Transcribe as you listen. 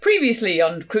Previously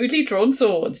on Crudely Drawn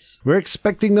Swords. We're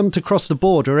expecting them to cross the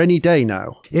border any day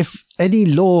now. If any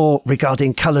law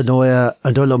regarding Kalanoia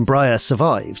and Ulumbria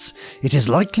survives, it is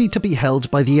likely to be held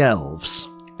by the elves.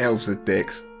 Elves are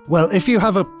dicks. Well, if you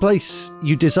have a place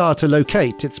you desire to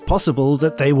locate, it's possible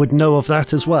that they would know of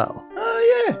that as well.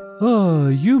 Oh, yeah. Ah,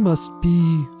 you must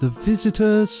be the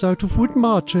visitors out of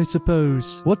Woodmarch, I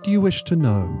suppose. What do you wish to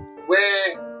know?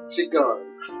 Where to go?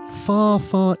 Far,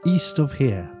 far east of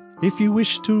here. If you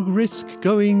wish to risk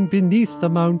going beneath the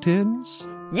mountains,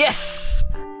 Yes!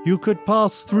 you could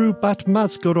pass through Bat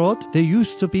Masgorod. There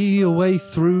used to be a way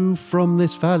through from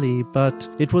this valley, but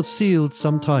it was sealed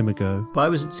some time ago. Why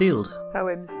was it sealed?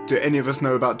 Poems. Do any of us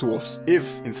know about dwarfs?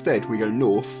 If instead we go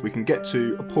north, we can get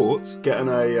to a port, get on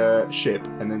a ship,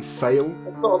 and then sail.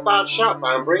 That's not a bad shout,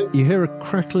 Banbury. You hear a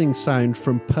crackling sound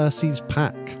from Percy's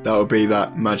pack. That would be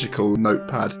that magical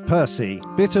notepad. Percy,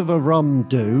 bit of a rum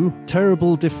do,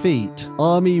 terrible defeat,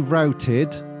 army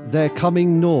routed, they're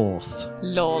coming north.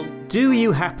 Lol. Do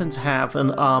you happen to have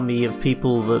an army of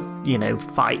people that,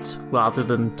 fight rather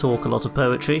than talk a lot of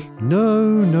poetry?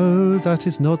 No, that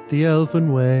is not the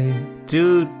elven way.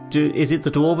 Is it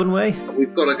the dwarven way?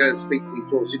 We've got to go and speak to these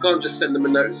dwarves. You can't just send them a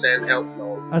note saying help,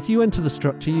 lol. As you enter the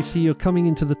structure, you see you're coming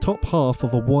into the top half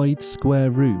of a wide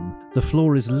square room. The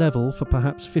floor is level for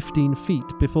perhaps 15 feet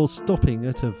before stopping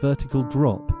at a vertical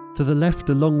drop. To the left,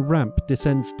 a long ramp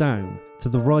descends down. To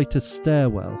the right, a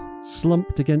stairwell.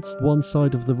 Slumped against one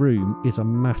side of the room is a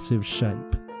massive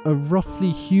shape. A roughly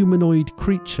humanoid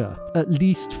creature, at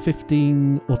least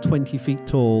 15 or 20 feet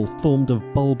tall, formed of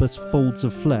bulbous folds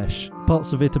of flesh.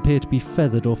 Parts of it appear to be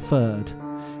feathered or furred.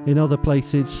 In other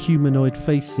places, humanoid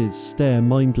faces stare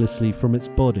mindlessly from its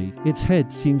body. Its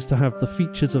head seems to have the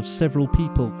features of several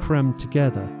people crammed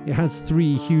together. It has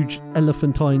 3 huge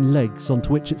elephantine legs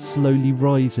onto which it slowly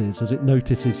rises as it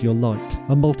notices your light.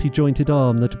 A multi-jointed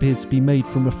arm that appears to be made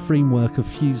from a framework of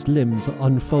fused limbs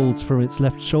unfolds from its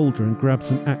left shoulder and grabs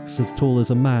an axe as tall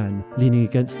as a man, leaning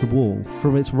against the wall.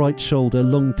 From its right shoulder,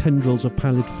 long tendrils of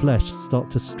pallid flesh start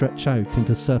to stretch out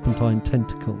into serpentine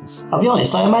tentacles. I'll be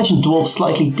honest, I imagine dwarves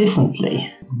slightly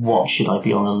differently. What should I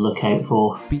be on the lookout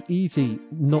for? Be easy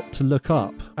not to look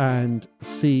up and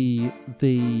see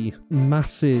the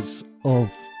masses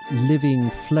of living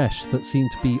flesh that seem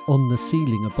to be on the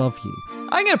ceiling above you.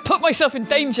 I'm going to put myself in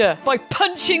danger by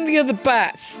punching the other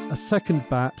bat. A second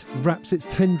bat wraps its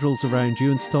tendrils around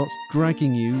you and starts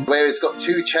dragging you. Where it's got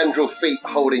 2 tendril feet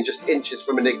holding just inches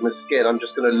from Enigma's skin, I'm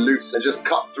just going to loosen and just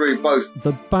cut through both.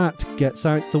 The bat gets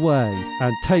out the way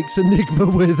and takes Enigma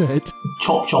with it.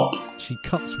 Chop chop. She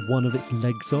cuts one of its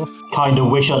legs off. Kinda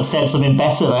wish I'd said something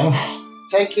better though.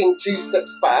 Taking 2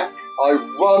 steps back, I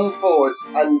run forwards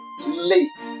and leap.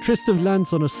 Tristan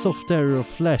lands on a soft area of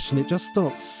flesh and it just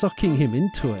starts sucking him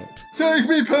into it. Save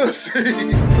me, Percy!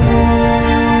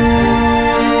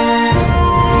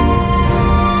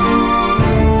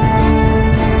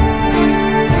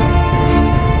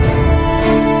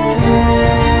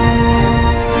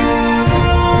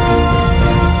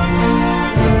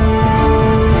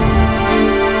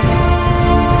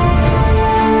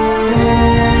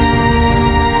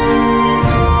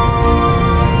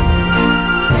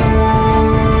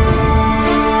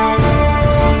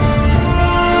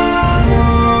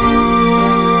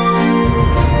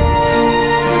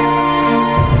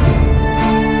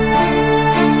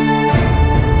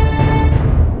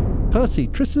 Percy,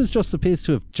 Tristan just appears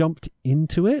to have jumped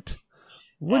into it.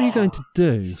 What are you going to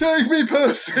do? Save me,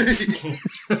 Percy!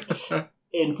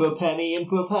 In for a penny, in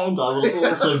for a pound, I will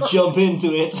also jump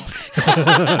into it.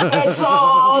 It's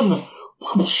on!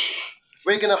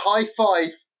 We're going to high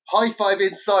five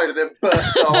inside and then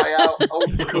burst our way out.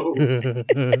 Old school.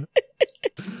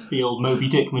 It's the old Moby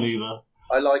Dick manoeuvre.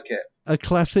 I like it. A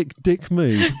classic dick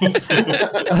move.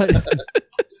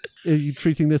 Are you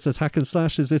treating this as hack and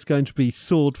slash? Is this going to be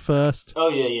sword first? Oh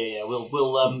yeah.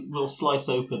 We'll slice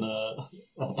open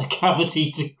a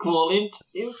cavity to crawl into.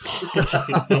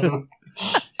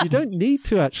 You don't need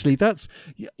to, actually.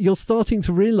 You're starting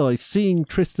to realise, seeing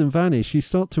Tristan vanish, you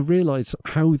start to realise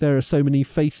how there are so many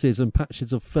faces and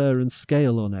patches of fur and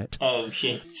scale on it. Oh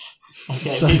shit.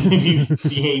 Okay, maybe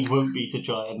the aim won't be to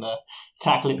try and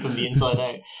tackle it from the inside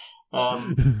out.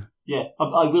 Yeah,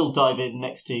 I will dive in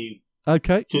next to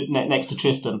next to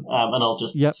Tristan, and I'll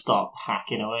just start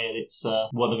hacking away at its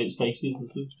one of its faces.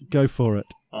 Go for it.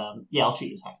 Yeah, I'll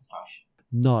treat it as hack and slash.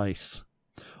 Nice.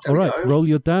 All right, roll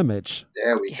your damage.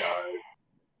 There we go.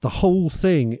 The whole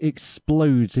thing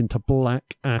explodes into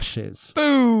black ashes.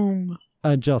 Boom!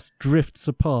 And just drifts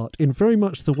apart in very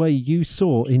much the way you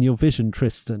saw in your vision,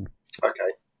 Tristan.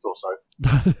 Okay, thought so.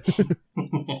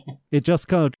 It just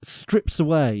kind of strips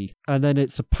away, and then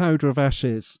it's a powder of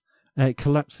ashes. And it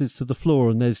collapses to the floor,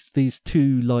 and there's these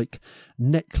two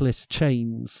necklace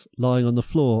chains lying on the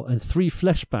floor, and 3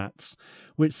 flesh bats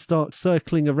which start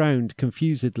circling around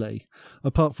confusedly.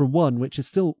 Apart from one which is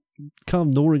still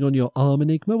gnawing on your arm,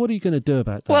 Enigma. What are you going to do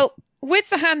about that? Well, with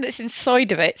the hand that's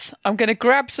inside of it, I'm going to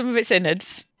grab some of its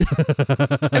innards. In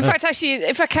fact, actually,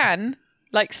 if I can,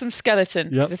 like some skeleton.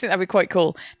 Yep. I think that'd be quite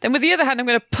cool. Then with the other hand, I'm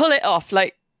going to pull it off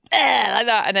like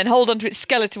that, and then hold onto its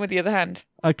skeleton with the other hand.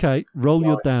 Okay, roll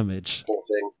your damage. Poor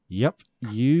thing. Yep,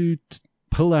 you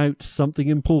pull out something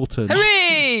important.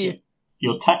 Hooray!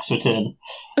 Your tax return.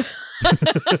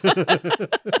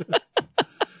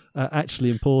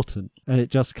 Actually important, and it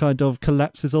just kind of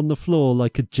collapses on the floor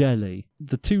like a jelly.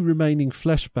 The 2 remaining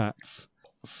flesh bats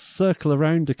circle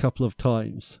around a couple of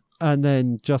times, and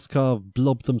then just kind of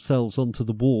blob themselves onto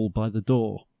the wall by the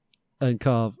door, and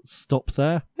kind of stop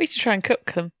there. We should try and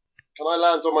cook them. Can I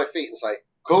land on my feet and say,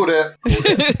 called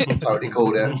it? Totally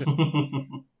called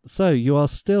it. So you are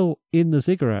still in the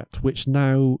ziggurat, which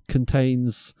now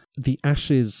contains the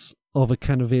ashes of a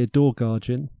Canavir door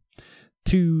guardian,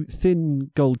 2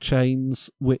 thin gold chains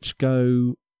which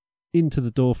go into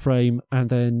the door frame and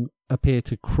then appear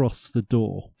to cross the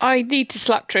door. I need to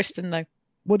slap Tristan, though.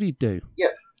 What do you do? Yeah.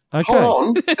 Okay.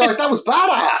 Hold on. Guys, that was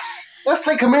badass. Let's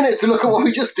take a minute to look at what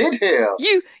we just did here.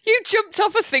 You jumped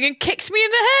off a thing and kicked me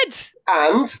in the head.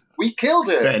 And we killed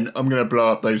it. Ben, I'm going to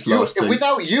blow up those last 2.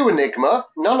 Without you, Enigma,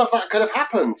 none of that could have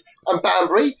happened. And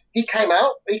Banbury, he came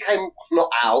not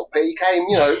out, but he came,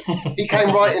 he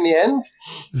came right in the end.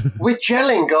 We're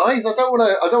gelling, guys. I don't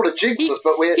want to jinx us,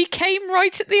 but he came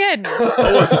right at the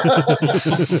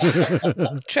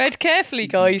end. Tread carefully,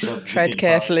 guys. Tread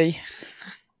carefully.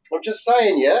 I'm just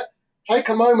saying, yeah. Take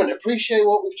a moment, appreciate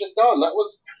what we've just done.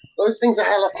 Those things are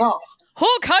hella tough.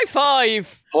 Hawk high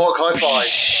five! Hawk high five.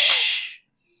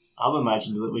 I'm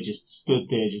imagining that we just stood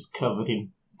there, just covered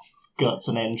in guts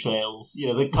and entrails.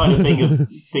 The kind of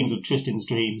things of Tristan's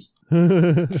dreams.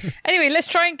 Anyway, let's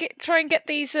try and get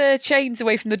these chains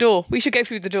away from the door. We should go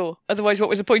through the door. Otherwise, what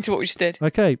was the point of what we just did?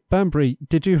 Okay, Banbury,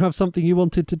 did you have something you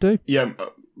wanted to do? Yeah.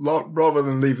 Rather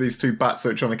than leave these 2 bats that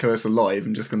are trying to kill us alive,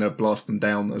 I'm just going to blast them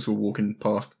down as we're walking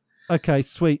past. Okay,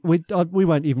 sweet. We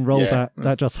won't even roll that.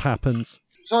 That just happens.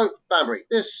 So, Banbury,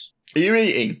 this... Are you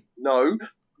eating? No.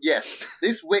 Yes.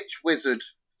 This witch-wizard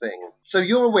thing. So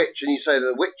you're a witch, and you say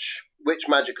that witch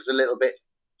magic is a little bit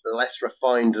less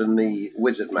refined than the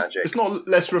wizard magic. It's not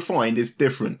less refined, it's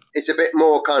different. It's a bit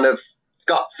more kind of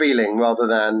gut feeling rather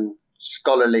than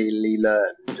scholarly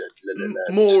learned.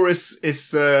 More is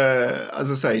as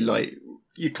I say, like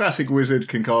your classic wizard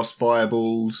can cast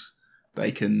fireballs.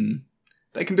 They can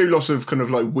do lots of kind of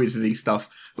like wizardy stuff.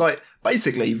 Like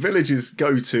basically, villagers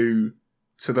go to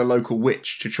the local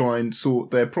witch to try and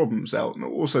sort their problems out. And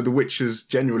also, the witches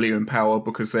generally are in power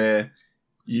because they're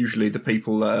usually the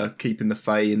people that are keeping the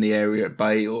fae in the area at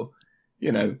bay, or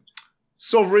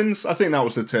sovereigns. I think that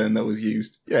was the term that was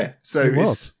used. Yeah, so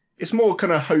it's more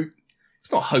kind of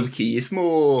it's not hokey. It's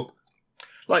more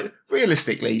like,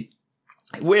 realistically,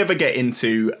 if we ever get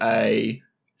into a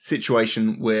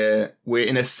situation where we're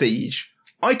in a siege,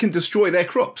 I can destroy their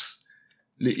crops.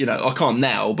 I can't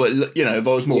now, but if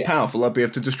I was more powerful, I'd be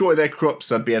able to destroy their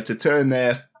crops. I'd be able to turn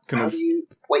their How do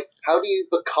you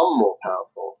become more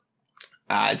powerful?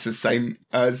 It's the same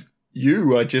as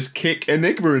you. I just kick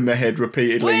Enigma in the head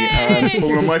repeatedly and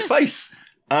fall on my face.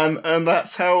 And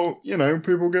that's how,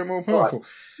 people get more powerful. Right.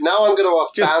 Now I'm going to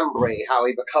ask Banbury how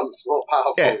he becomes more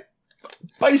powerful. Yeah.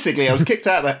 Basically, I was kicked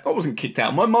out there. I wasn't kicked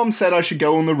out. My mum said I should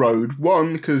go on the road.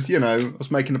 One, because, I was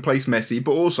making the place messy,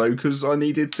 but also because I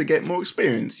needed to get more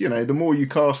experience. The more you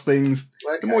cast things,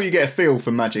 the more you get a feel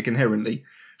for magic inherently.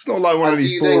 It's not like one of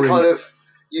these boring... do you then kind of...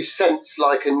 You sense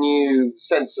like a new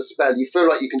sense of spell. You feel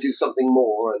like you can do something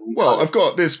more. I've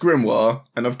got this grimoire,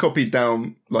 and I've copied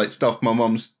down like stuff my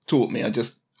mum's taught me. I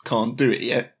just can't do it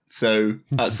yet. So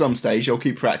at some stage, I'll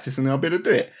keep practicing and I'll be able to do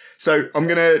it. So I'm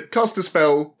going to cast a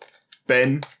spell,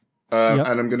 Ben, and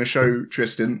I'm going to show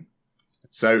Tristan.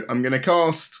 So I'm going to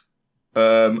cast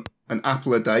an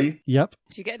apple a day. Yep.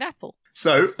 Do you get an apple?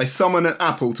 So I summon an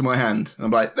apple to my hand. And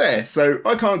I'm like, there. So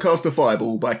I can't cast a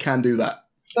fireball, but I can do that.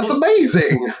 That's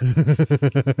amazing.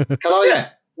 Can I? Yeah.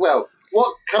 Well,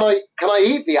 what can I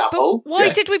eat the apple? But why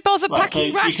did we bother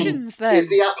packing rations then? Is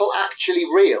the apple actually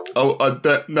real? Oh,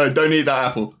 no! Don't eat that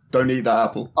apple. Don't eat that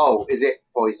apple. Oh, is it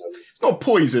poisoned? It's not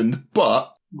poisoned,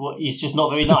 but it's just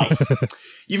not very nice.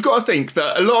 You've got to think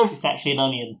that it's actually an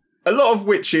onion. A lot of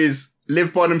witches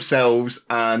live by themselves,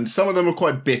 and some of them are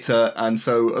quite bitter, and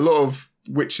so a lot of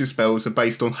witches' spells are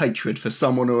based on hatred for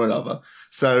someone or another.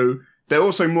 So they're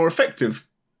also more effective.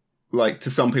 Like, to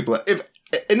some people, if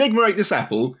Enigma ate this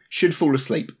apple, she'd fall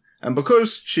asleep. And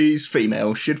because she's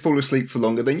female, she'd fall asleep for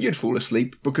longer than you'd fall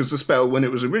asleep, because the spell, when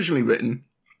it was originally written,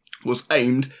 was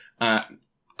aimed at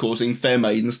causing fair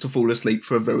maidens to fall asleep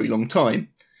for a very long time.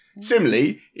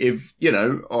 Similarly, if,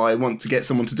 I want to get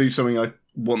someone to do something I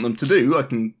want them to do, I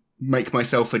can make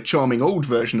myself a charming old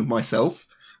version of myself,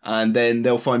 and then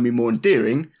they'll find me more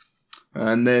endearing,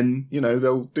 and then,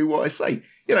 they'll do what I say.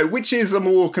 Witches are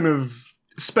more kind of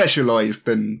specialised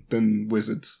than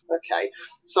wizards. Okay,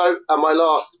 so my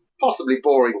last, possibly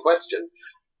boring question.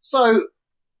 So,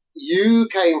 you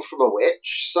came from a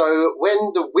witch, so when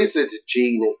the wizard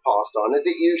gene is passed on, is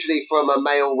it usually from a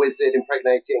male wizard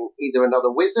impregnating either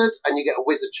another wizard and you get a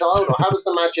wizard child, or how does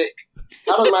the magic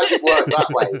work that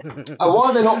way? And why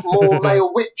are there not more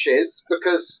male witches?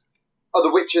 Because are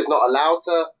the witches not allowed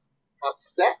to have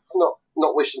sex?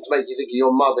 Not wishing to make you think of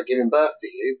your mother giving birth to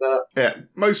you, but... Yeah,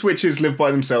 most witches live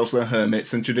by themselves, they're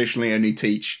hermits, and traditionally only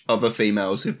teach other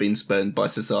females who've been spurned by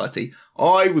society.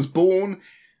 I was born...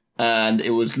 and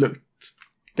it was looked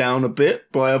down a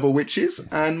bit by other witches,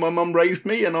 and my mum raised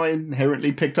me, and I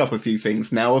inherently picked up a few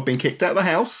things. Now I've been kicked out of the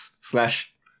house,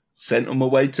 / sent on my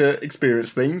way to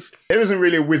experience things. There isn't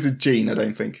really a wizard gene, I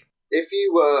don't think. If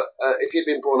you'd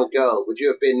been born a girl, would you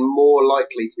have been more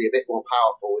likely to be a bit more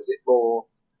powerful? Is it more...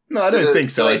 No, I don't think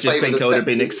so. I just think I would have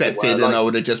been accepted, and I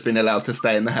would have just been allowed to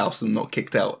stay in the house and not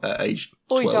kicked out at age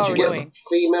 12. Boys are annoying. Get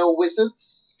female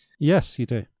wizards? Yes, you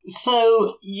do.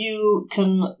 So you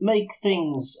can make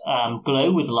things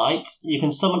glow with light. You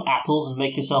can summon apples and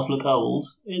make yourself look old.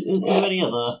 Are there any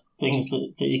other things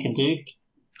that you can do?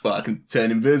 Well, I can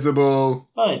turn invisible.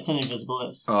 Oh, turn invisible,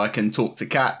 yes. I can talk to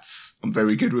cats. I'm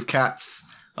very good with cats.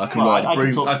 I can ride a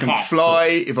broom. I can fly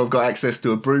if I've got access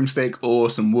to a broomstick or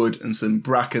some wood and some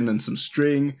bracken and some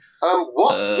string.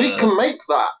 We can make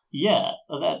that. Yeah,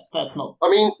 that's not... I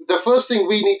mean, the first thing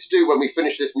we need to do when we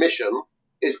finish this mission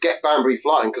is get Banbury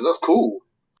flying, because that's cool.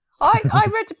 I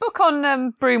read a book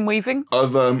on broom weaving.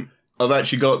 I've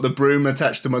actually got the broom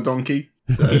attached to my donkey.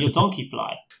 So. Can your donkey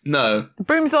fly? No. The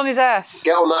broom's on his ass.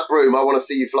 Get on that broom, I want to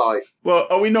see you fly. Well,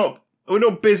 are we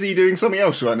not busy doing something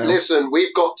else right now? Listen,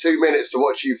 we've got 2 minutes to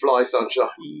watch you fly, Sunshine.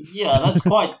 Yeah, that's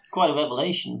quite a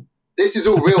revelation. This is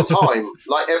all real time.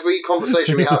 Like, every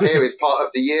conversation we have here is part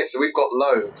of the year, so we've got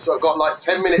loads. So I've got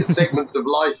 10-minute segments of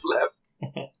life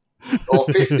left. Or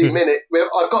 50-minute.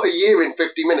 I've got a year in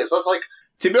 50 minutes. That's like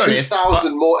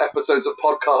 2,000 more episodes of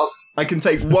podcast. I can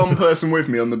take one person with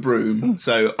me on the broom,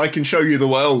 so I can show you the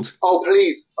world. Oh,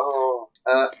 please. Oh,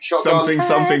 shotgun.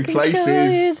 Something places. Show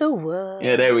you the world.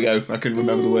 Yeah, there we go. I couldn't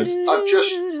remember the words. I've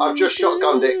just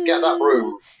shotgunned it. Get that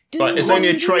broom. Right, it's only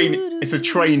it's a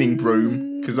training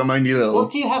broom, because I'm only little.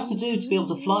 What do you have to do to be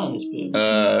able to fly on this broom?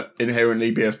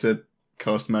 Inherently be able to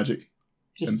cast magic.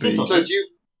 Just sit on it.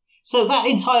 So that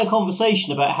entire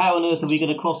conversation about how on earth are we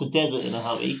going to cross a desert in a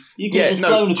hurry, you could have just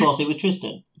flown across it with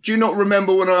Tristan. Do you not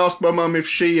remember when I asked my mum if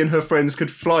she and her friends could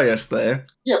fly us there?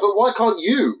 Yeah, but why can't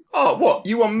you? Oh, what?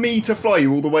 You want me to fly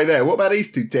you all the way there? What about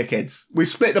these two dickheads? We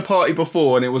split the party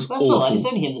before and it was awful. That's all right, it's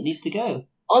only him that needs to go.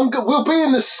 We'll be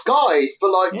in the sky for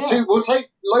 2... We'll take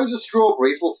loads of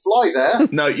strawberries, we'll fly there.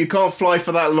 No, you can't fly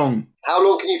for that long. How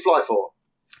long can you fly for?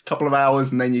 Couple of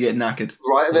hours and then you get knackered.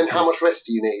 Right, and then how much rest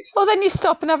do you need? Well, then you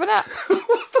stop and have a nap. What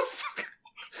the fuck?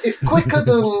 It's quicker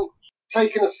than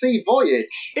taking a sea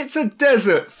voyage. It's a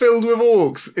desert filled with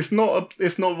orcs. It's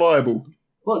not viable.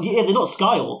 Well, yeah, they're not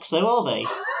sky orcs, though, are they?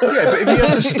 Yeah, but if you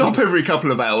have to stop every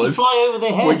couple of hours... You fly over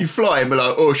their heads. Well, you fly and be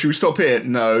like, oh, should we stop here?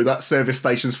 No, that service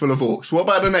station's full of orcs. What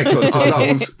about the next one? Oh, that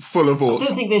one's full of orcs. I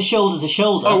don't think they're shoulder to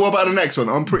shoulder. Oh, what about the next one?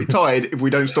 I'm pretty tired. If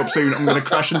we don't stop soon, I'm going to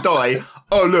crash and die.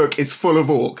 Oh, look, it's full of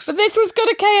orcs. But this one's got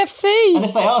a KFC. And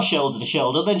if they are shoulder to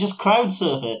shoulder, then just crowd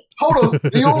surf it. Hold on, the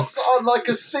orcs are like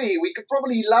a sea. We could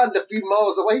probably land a few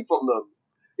miles away from them.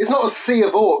 It's not a sea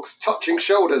of orcs touching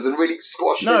shoulders and really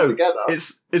squashing them together.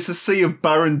 It's a sea of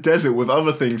barren desert with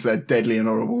other things that are deadly and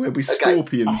horrible. There'll be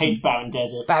scorpions. I hate barren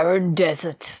desert. Barren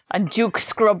desert. And Duke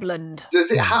Scrubland.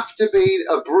 Does it have to be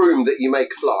a broom that you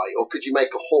make fly, or could you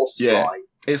make a horse fly?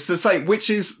 It's the same.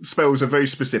 Witches' spells are very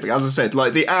specific. As I said,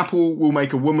 like the apple will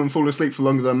make a woman fall asleep for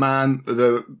longer than a man.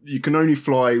 You can only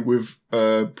fly with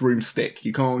a broomstick.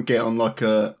 You can't get on like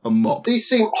a mop. These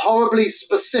seem horribly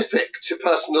specific to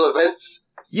personal events.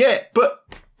 Yeah, but...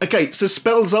 Okay, so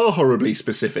spells are horribly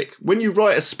specific. When you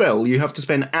write a spell, you have to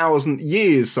spend hours and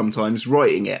years sometimes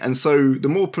writing it. And so the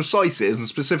more precise it is and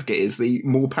specific it is, the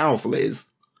more powerful it is.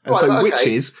 And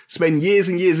witches spend years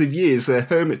and years of years, their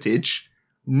hermitage,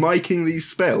 making these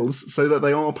spells so that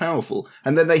they are powerful,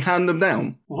 and then they hand them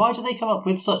down. Why do they come up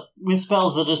with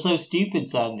spells that are so stupid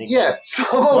sounding? Yeah, some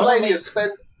old lady has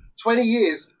spent 20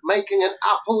 years making an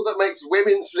apple that makes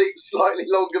women sleep slightly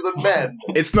longer than men.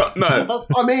 It's not, no.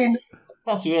 I mean...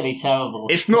 That's really terrible.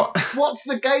 It's not... What's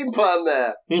the game plan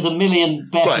there? There's a million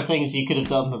better things you could have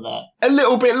done than that. A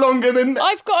little bit longer than...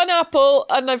 I've got an apple,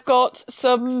 and I've got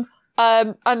some...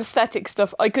 anesthetic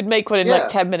stuff. I could make one in like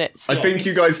 10 minutes. I think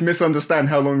you guys misunderstand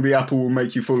how long the apple will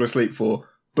make you fall asleep for.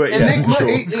 But Enigma, sure.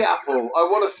 eat the apple. I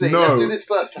want to see. No. Let's do this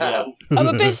first hand. Yeah. I'm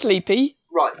a bit sleepy.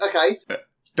 Right, okay.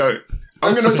 Don't.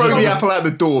 I'm going to throw the apple out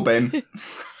the door, Ben.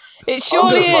 It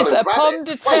surely is a pomme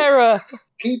de terre.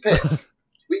 Keep it.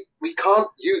 We can't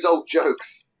use old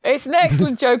jokes. It's an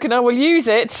excellent joke, and I will use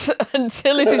it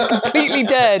until it is completely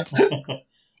dead.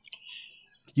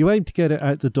 You aim to get it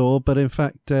out the door, but in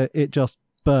fact, it just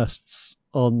bursts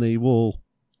on the wall.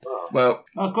 Well,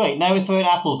 oh great! Now we're throwing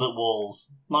apples at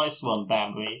walls. Nice one,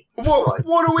 Banbury.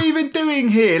 What are we even doing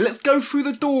here? Let's go through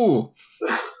the door.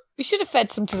 We should have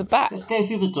fed some to the back. Let's go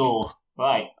through the door.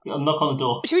 Right, knock on the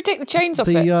door. Should we take the chains off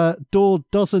it? The door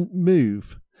doesn't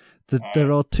move.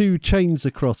 There are 2 chains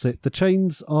across it. The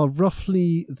chains are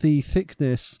roughly the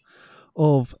thickness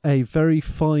of a very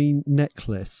fine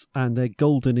necklace, and they're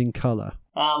golden in colour.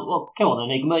 Well, come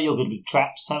on, Enigma. You're good with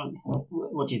traps.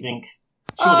 What do you think?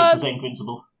 Surely it's the same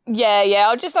principle. Yeah.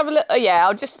 I'll just have a look.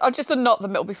 I'll just unknot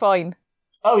them. It'll be fine.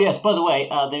 Oh yes. By the way,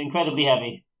 they're incredibly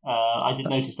heavy. I did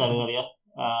notice that earlier.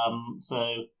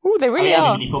 Oh, they really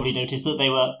are. Everybody probably noticed that they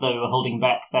were holding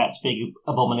back that big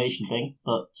abomination thing,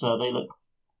 but they look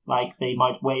like they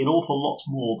might weigh an awful lot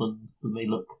more than they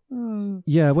look.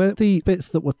 Yeah, where the bits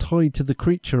that were tied to the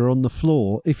creature are on the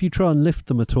floor, if you try and lift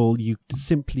them at all, you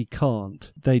simply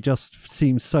can't. They just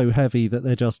seem so heavy that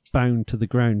they're just bound to the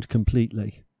ground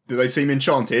completely. Do they seem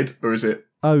enchanted, or is it...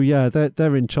 Oh yeah,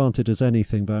 they're enchanted as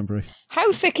anything, Banbury.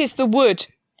 How thick is the wood?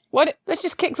 Let's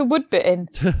just kick the wood bit in,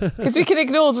 because we can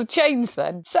ignore the chains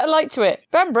then. Set a light to it.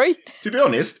 Banbury? To be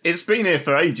honest, it's been here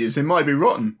for ages. It might be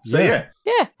rotten. So yeah.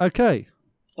 Okay.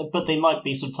 But they might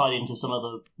be sort of tied into some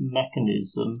other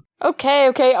mechanism.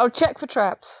 Okay, I'll check for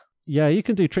traps. Yeah, you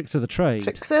can do tricks of the trade.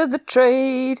 Tricks of the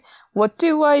trade. What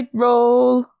do I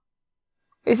roll?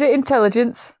 Is it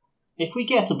intelligence? If we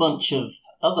get a bunch of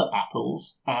other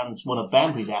apples and one of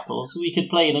Banbury's apples, we could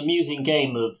play an amusing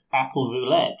game of apple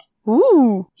roulette.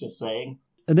 Ooh. Just saying.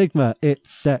 Enigma,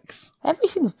 it's Dex.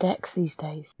 Everything's Dex these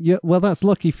days. Yeah, well, that's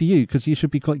lucky for you, because you should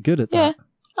be quite good at that. Yeah,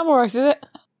 I'm alright at it.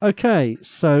 Okay,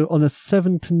 so on a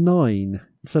 7 to 9,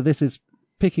 so this is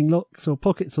picking locks or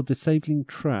pockets or disabling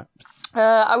traps.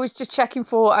 I was just checking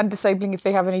for and disabling if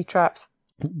they have any traps.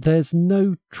 There's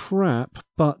no trap,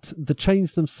 but the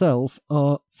chains themselves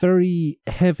are very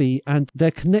heavy and they're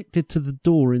connected to the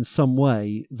door in some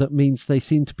way. That means they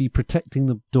seem to be protecting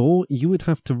the door. You would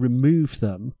have to remove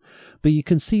them, but you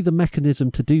can see the mechanism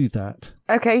to do that.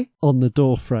 Okay. On the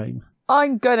door frame.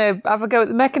 I'm going to have a go at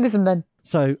the mechanism then.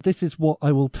 So this is what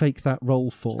I will take that roll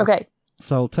for. Okay.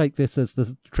 So I'll take this as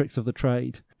the tricks of the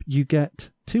trade. You get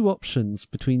 2 options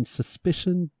between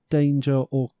suspicion, danger,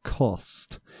 or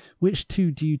cost. Which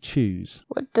 2 do you choose?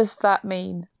 What does that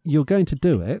mean? You're going to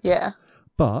do it. Yeah.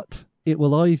 But it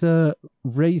will either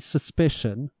raise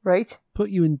suspicion, right,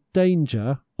 put you in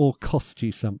danger, or cost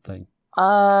you something.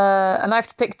 And I have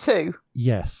to pick 2?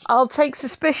 Yes. I'll take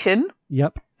suspicion.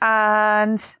 Yep.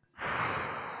 And...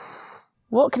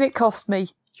 what can it cost me?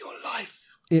 Your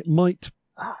life. It might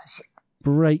shit.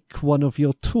 break one of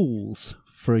your tools,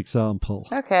 for example.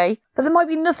 Okay. But there might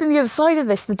be nothing the other side of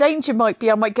this. The danger might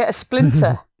be I might get a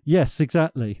splinter. Yes,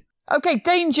 exactly. Okay,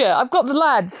 danger. I've got the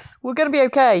lads. We're going to be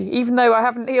okay, even though I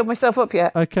haven't healed myself up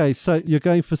yet. Okay, so you're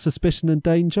going for suspicion and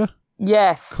danger?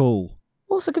 Yes. Cool.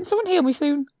 Also, can someone heal me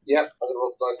soon? Yep, I'm going to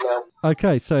roll the dice now.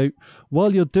 Okay, so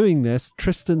while you're doing this,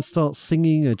 Tristan starts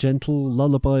singing a gentle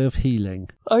lullaby of healing.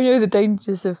 I know the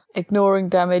dangers of ignoring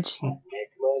damage. Enigma,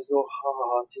 your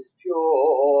heart is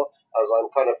pure. As I'm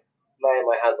kind of laying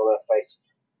my hand on her face.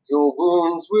 Your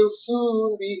wounds will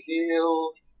soon be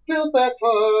healed. Feel better,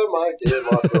 my dear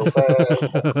Marco.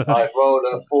 I've rolled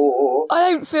a 4.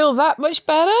 I don't feel that much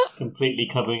better. Completely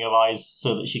covering her eyes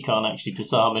so that she can't actually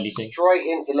disarm anything. Straight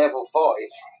into level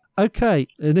 5. Okay,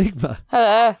 Enigma.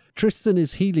 Hello. Tristan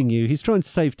is healing you. He's trying to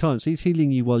save time, so he's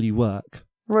healing you while you work.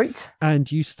 Right.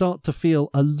 And you start to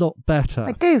feel a lot better.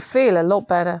 I do feel a lot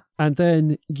better. And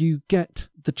then you get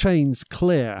the chains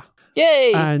clear.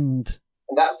 Yay! And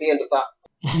that's the end of that.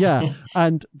 Yeah,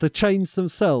 and the chains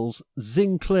themselves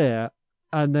zing clear,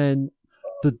 and then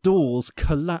the doors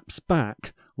collapse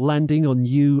back landing on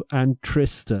you and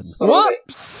Tristan.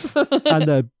 Whoops! And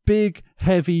they're big,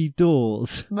 heavy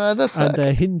doors. Motherfucker. And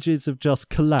their hinges have just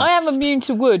collapsed. I am immune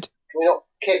to wood. Can we not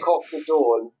kick off the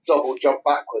door and double jump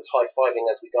backwards,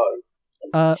 high-fiving as we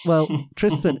go? Well,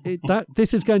 Tristan,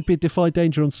 this is going to be a defy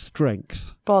danger on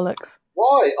strength. Bollocks.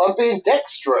 Why? I'm being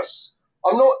dexterous.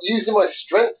 I'm not using my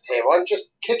strength here. I'm just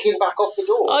kicking back off the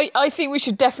door. I think we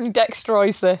should definitely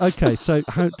dexterize this. Okay, so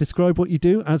describe what you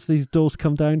do as these doors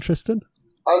come down, Tristan.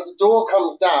 As the door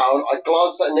comes down, I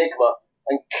glance at Enigma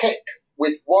and kick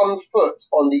with one foot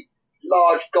on the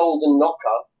large golden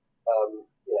knocker, on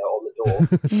the door.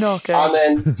 Knocker. And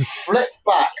then flip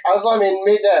back. As I'm in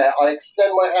midair, I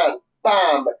extend my hand.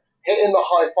 Bam! Hitting the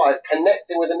high five,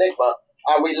 connecting with Enigma.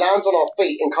 And we land on our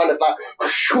feet in kind of that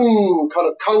kind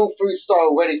of kung fu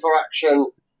style, ready for action,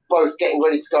 both getting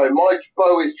ready to go. My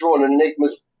bow is drawn and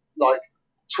Enigma's like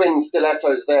twin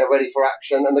stilettos there, ready for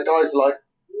action. And the guys are like,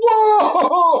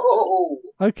 whoa!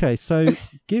 Okay, so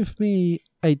give me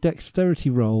a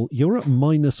dexterity roll. You're at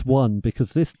 -1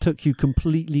 because this took you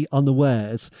completely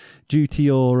unawares due to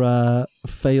your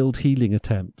failed healing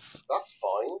attempts. That's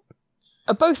fine.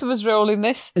 Are both of us rolling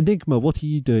this? Enigma, what are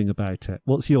you doing about it?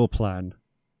 What's your plan?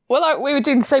 Well, we were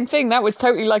doing the same thing. That was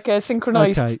totally like a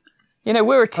synchronized. Okay.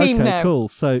 We're a team now. Okay, cool.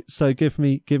 So give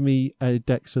me a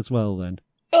dex as well then.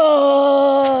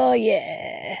 Oh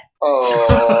yeah.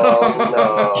 Oh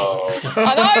no.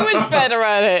 And I was better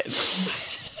at it.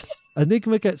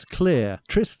 Enigma gets clear.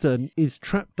 Tristan is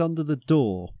trapped under the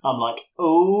door. I'm like,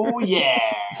 oh yeah.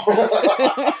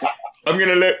 I'm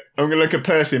gonna look at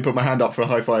Percy and put my hand up for a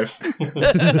high five.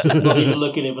 Just not even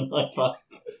look at him and high five.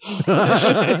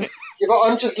 Yeah, but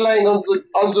I'm just laying under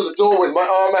the door with my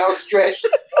arm outstretched.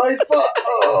 I thought,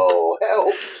 oh,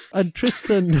 help. And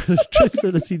Tristan,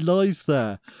 as he lies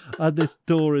there, and this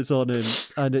door is on him,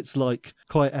 and it's like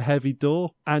quite a heavy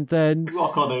door, and then...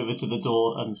 Rock on over to the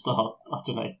door and start, I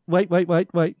don't know. Wait,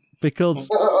 because...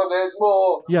 There's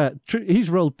more. Yeah, he's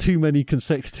rolled too many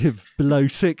consecutive below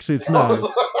 6s now.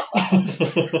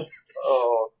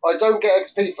 Oh, I don't get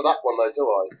XP for that one though, do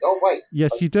I? Oh, wait.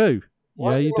 Yes, you do.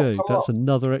 Yeah, you do. That's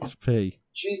another XP.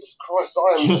 Jesus Christ,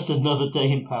 I am... Just another day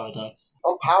in paradise.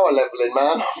 I'm power leveling,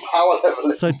 man. I'm power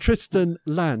leveling. So Tristan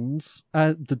lands,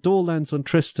 and the door lands on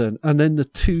Tristan, and then the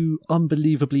two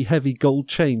unbelievably heavy gold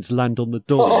chains land on the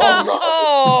door.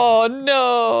 Oh,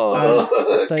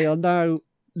 no. They are now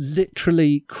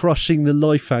literally crushing the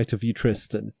life out of you,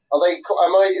 Tristan.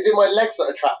 Is it my legs that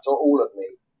are trapped, or all of me?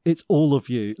 It's all of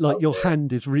you. Like, your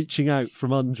hand is reaching out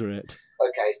from under it.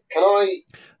 Okay,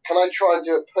 can I try and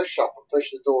do a push-up and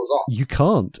push the doors off? You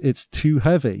can't. It's too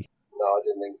heavy. No, I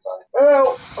didn't think so.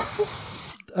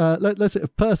 Help! Let's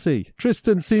Percy.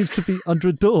 Tristan seems to be under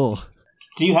a door.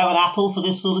 Do you have an apple for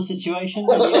this sort of situation?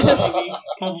 Maybe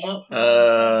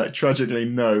tragically,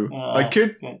 no. I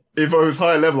could, if I was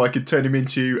higher level, I could turn him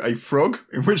into a frog,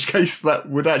 in which case that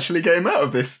would actually get him out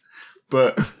of this.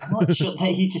 But I'm not sure that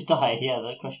he just died. Yeah,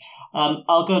 that question.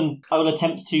 I'll go and I will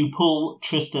attempt to pull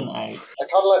Tristan out. I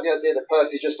kind of like the idea that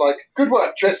Percy's just like, good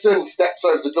work, Tristan, steps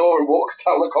over the door and walks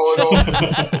down the corridor.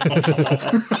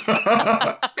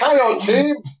 Carry on,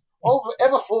 team.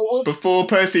 Ever forward. Before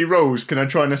Percy rolls, can I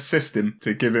try and assist him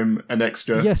to give him an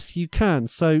extra? Yes, you can.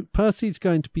 So Percy's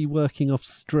going to be working off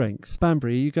strength.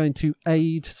 Banbury, are you going to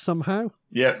aid somehow?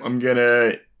 Yep, I'm going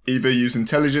to either use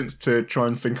intelligence to try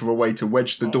and think of a way to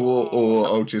wedge the door, or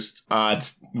I'll just add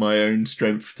my own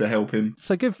strength to help him.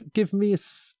 So give me a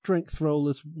strength roll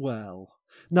as well.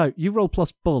 No, you roll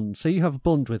plus bond, so you have a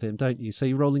bond with him, don't you? So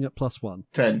you're rolling at +1.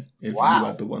 10, if you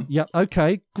add the 1. Yep,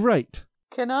 okay, great.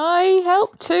 Can I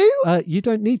help too? You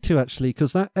don't need to, actually,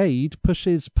 because that aid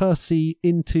pushes Percy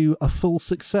into a full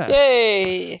success.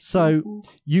 Yay! So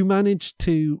you manage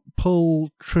to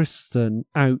pull Tristan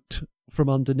out from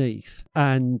underneath,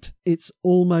 and it's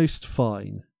almost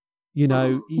fine. You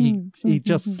know, he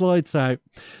just slides out.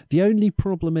 The only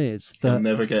problem is that... He'll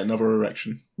never get another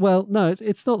erection. Well, no,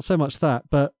 it's not so much that,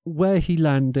 but where he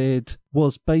landed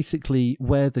was basically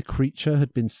where the creature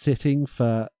had been sitting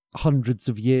for hundreds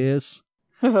of years.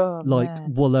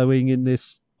 Wallowing in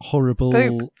this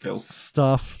horrible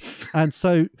stuff. And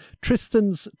so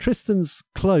Tristan's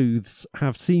clothes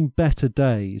have seen better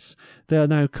days. They are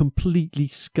now completely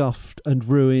scuffed and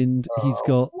ruined. He's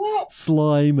got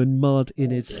slime and mud in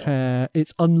his hair.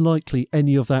 It's unlikely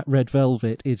any of that red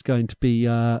velvet is going to be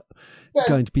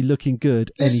looking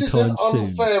good anytime soon.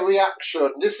 This is an unfair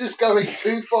reaction. This is going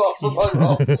too far for my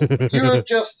role.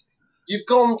 You've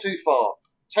gone too far.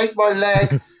 Take my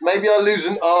leg, maybe I lose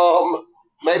an arm,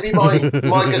 maybe my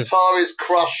guitar is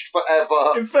crushed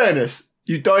forever. In fairness,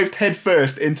 you dived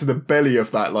headfirst into the belly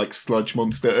of that sludge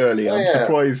monster earlier. I'm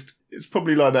surprised it's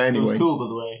probably like that anyway. It was cool, by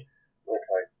the way.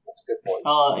 Okay, that's a good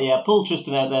point. Yeah, pull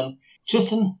Tristan out then.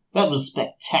 Tristan, that was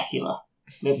spectacular.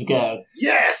 Let's go.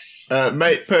 Yes!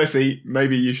 Mate, Percy,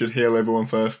 maybe you should heal everyone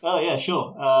first. Oh, yeah,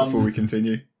 sure. Before we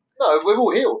continue. No, we're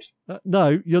all healed.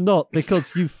 No, you're not,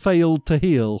 because you failed to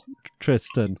heal,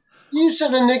 Tristan. You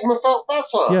said Enigma felt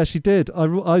better. Yeah, she did.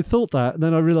 I thought that, and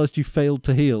then I realised you failed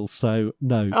to heal, so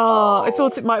no. Oh, I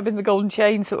thought it might have been the golden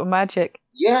chain sort of magic.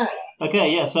 Yeah.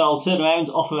 Okay, yeah, so I'll turn around,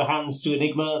 offer hands to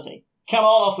Enigma, say, come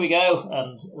on, off we go.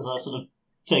 And as I sort of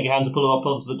take a hand to pull her up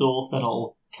onto the door, then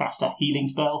I'll cast a healing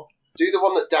spell. Do the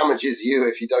one that damages you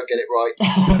if you don't get it right.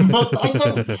 I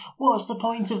don't... What's the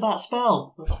point of that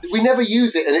spell? We never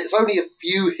use it, and it's only a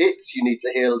few hits you need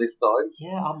to heal this time.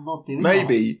 Yeah, I'm not doing that.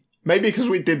 Maybe because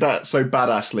we did that so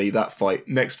badassly, that fight.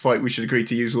 Next fight, we should agree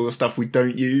to use all the stuff we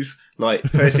don't use. Like,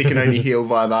 Percy can only heal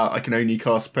via that. I can only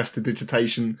cast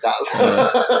Prestidigitation.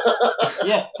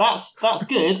 Yeah, that's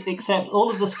good, except all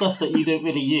of the stuff that you don't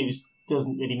really use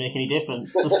doesn't really make any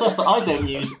difference. The stuff that I don't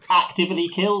use actively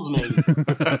kills me.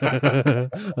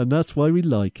 And that's why we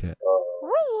like it.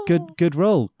 Good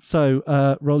roll.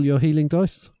 So, roll your healing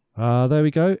dice. There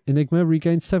we go. Enigma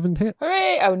regains 7 hits.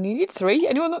 Hooray! I only needed 3.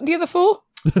 Anyone want the other 4?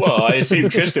 Well, I assume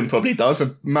Tristan probably does.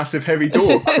 A massive heavy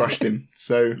door crushed him.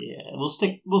 So yeah, we'll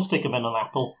stick him in an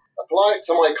apple. Apply it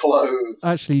to my clothes.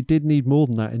 Actually, you did need more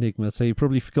than that, Enigma, so you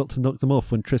probably forgot to knock them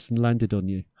off when Tristan landed on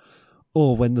you.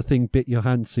 Or when the thing bit your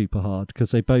hand super hard,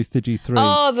 because they both did you 3.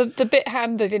 Oh, the bit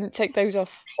hand, I didn't take those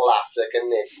off. Classic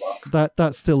Enigma.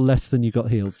 That's still less than you got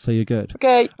healed, so you're good.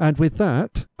 Okay. And with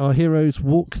that, our heroes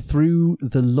walk through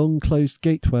the long-closed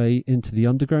gateway into the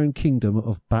underground kingdom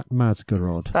of Bat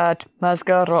Masgarod. Bat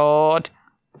Masgarod.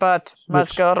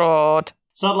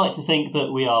 So I'd like to think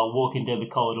that we are walking down the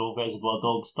corridor Reservoir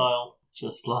Dog style,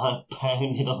 just like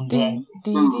pounding on down.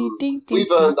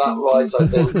 We've earned that right, I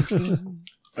think.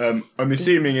 I'm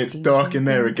assuming it's dark in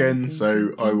there again,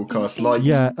 so I will cast light.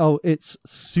 Yeah, it's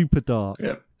super dark.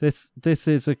 Yep. This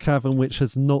is a cavern which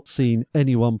has not seen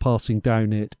anyone passing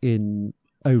down it in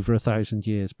over 1,000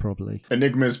 years, probably.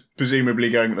 Enigma's presumably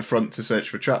going at the front to search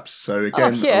for traps, so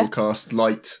again, I will cast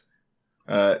light,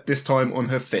 this time on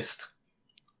her fist.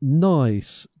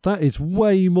 Nice. That is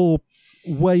way more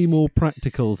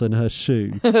practical than her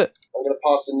shoe. I'm going to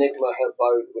pass Enigma her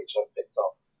bow, which I've picked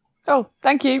up. Oh,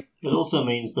 thank you. It also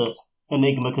means that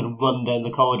Enigma can run down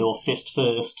the corridor fist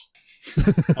first.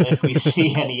 And if we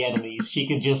see any enemies, she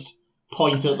can just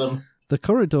point at them. The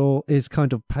corridor is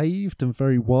kind of paved and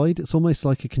very wide. It's almost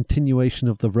like a continuation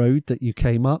of the road that you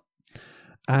came up.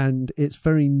 And it's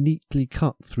very neatly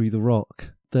cut through the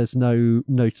rock. There's no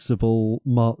noticeable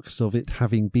marks of it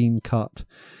having been cut.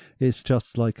 It's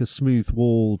just like a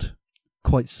smooth-walled,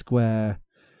 quite square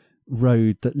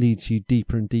road that leads you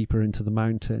deeper and deeper into the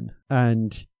mountain.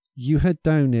 And you head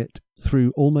down it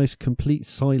through almost complete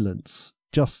silence,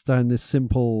 just down this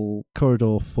simple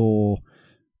corridor for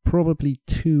probably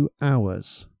 2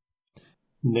 hours.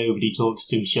 Nobody talks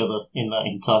to each other in that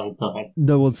entire time.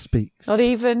 No one speaks. Not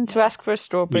even to ask for a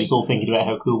strawberry. We're just all thinking about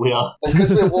how cool we are. And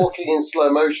because we're walking in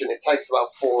slow motion, it takes about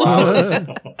 4 hours.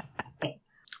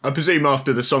 I presume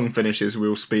after the song finishes,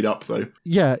 we'll speed up, though.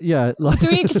 Yeah. Like... Do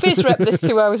we need to fizz rep this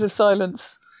 2 hours of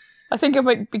silence? I think it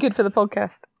might be good for the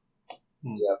podcast.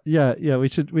 Yeah. We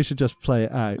should just play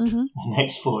it out. Mm-hmm. The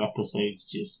next 4 episodes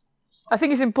just... I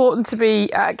think it's important to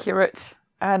be accurate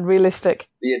and realistic.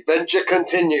 The adventure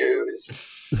continues.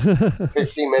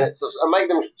 15 minutes of... And make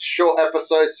them short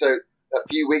episodes, so a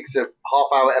few weeks of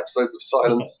half-hour episodes of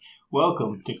silence.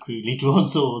 Welcome to Crudely Drawn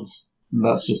Swords.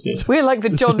 That's just it. We're like the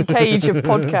John Cage of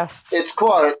podcasts. It's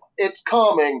quiet. It's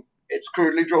calming. It's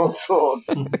crudely drawn swords.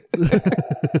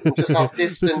 Just have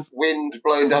distant wind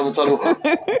blowing down the tunnel.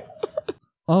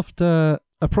 After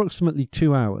approximately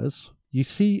 2 hours, you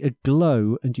see a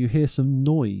glow and you hear some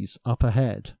noise up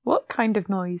ahead. What kind of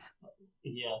noise?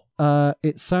 Yeah.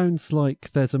 It sounds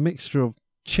like there's a mixture of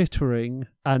chittering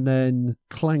and then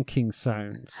clanking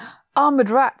sounds. Armoured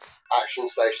rats. Action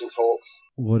stations, Hawks.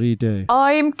 What do you do?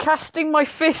 I'm casting my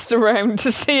fist around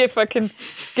to see if I can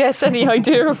get any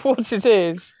idea of what it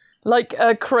is. Like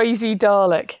a crazy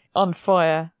Dalek on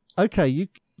fire. Okay,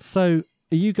 so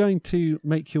are you going to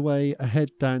make your way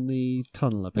ahead down the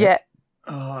tunnel a bit? Yeah.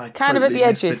 Oh, I kind of at the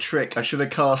missed edges. The trick. I should have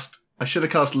cast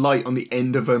light on the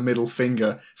end of her middle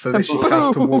finger so that she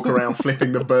has to walk around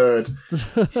flipping the bird.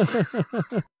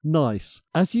 Nice.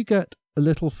 As you get a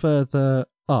little further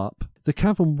up, the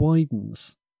cavern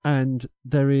widens and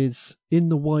there is, in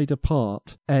the wider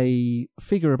part, a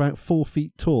figure about 4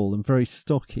 feet tall and very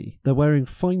stocky. They're wearing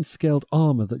fine-scaled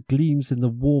armour that gleams in the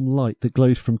warm light that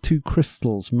glows from 2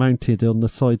 crystals mounted on the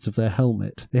sides of their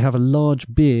helmet. They have a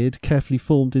large beard carefully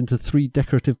formed into 3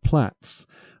 decorative plaits,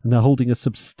 and they're holding a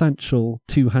substantial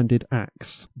 2-handed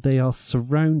axe. They are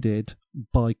surrounded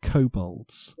by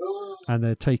kobolds, and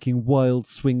they're taking wild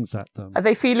swings at them. Are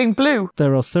they feeling blue?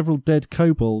 There are several dead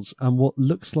kobolds and what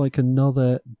looks like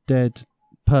another dead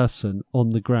person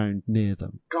on the ground near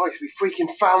them. Guys, we freaking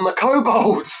found the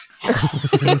kobolds!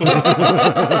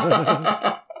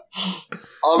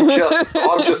 I'm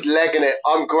just legging it.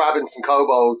 I'm grabbing some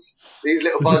kobolds. These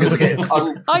little buggers are getting...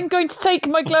 I'm going to take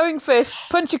my glowing fist,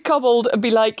 punch a kobold and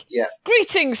be like,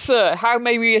 Greetings, sir. How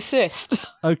may we assist?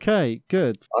 Okay,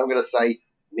 good. I'm going to say,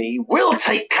 me will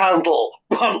take candle.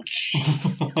 Punch.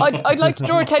 I'd like to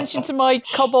draw attention to my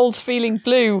kobolds feeling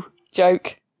blue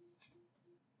joke.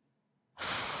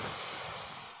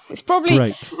 It's probably...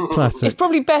 Great. Classic. It's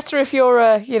probably better if you're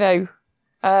a,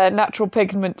 natural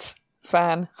pigment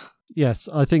fan. Yes,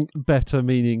 I think better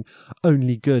meaning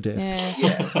only good if. Yeah.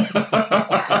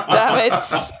 Damn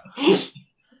it.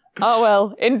 Oh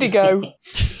well, indigo.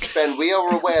 Ben, we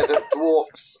are aware that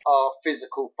dwarfs are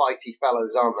physical fighty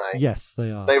fellows, aren't they? Yes, they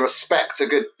are. They respect a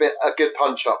good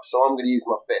punch up, so I'm going to use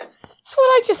my fists. That's what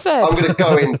I just said. I'm going to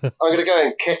go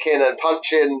in, kick in and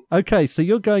punch in. Okay, so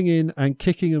you're going in and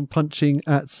kicking and punching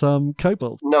at some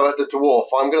kobolds. No, at the dwarf.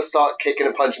 I'm going to start kicking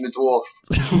and punching the dwarf.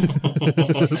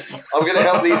 I'm going to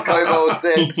help these kobolds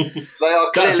then. They are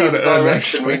clearly the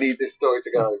direction we need this story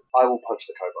to go. I will punch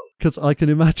the kobold. Because I can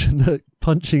imagine that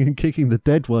punching and kicking the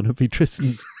dead one would be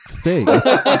Tristan's thing. But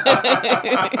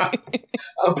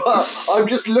I'm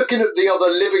just looking at the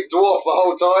other living dwarf the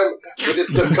whole time with this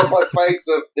look on my face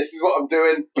of, this is what I'm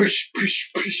doing. Push, push,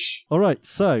 push. All right,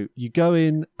 so you go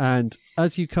in, and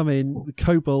as you come in, the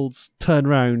kobolds turn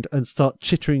round and start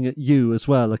chittering at you as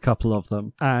well, a couple of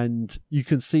them. And you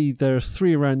can see there are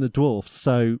 3 around the dwarfs.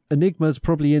 So Enigma's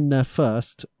probably in there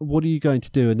first. What are you going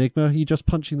to do, Enigma? Are you just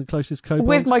punching the closest kobold?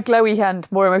 With my glowy hand,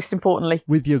 most importantly.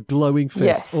 With your glowing fist?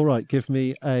 Yes. All right, give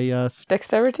me a...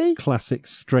 dexterity? Classic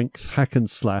strength hack and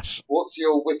slash. What's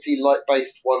your witty,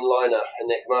 light-based one-liner,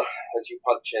 Enigma, as you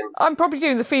punch him? I'm probably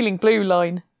doing the feeling blue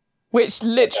line, which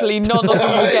literally none of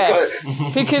them will get.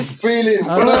 Because feeling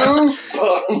blue,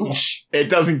 punch. It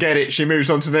doesn't get it. She moves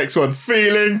on to the next one.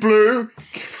 Feeling blue.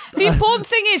 The important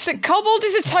thing is that kobold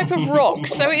is a type of rock,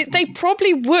 so they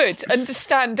probably would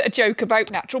understand a joke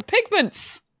about natural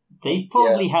pigments. They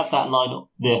probably had that line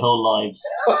their whole lives.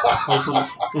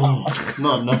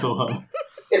 Not another one.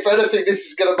 If anything, this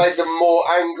is going to make them more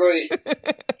angry.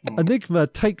 Enigma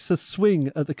takes a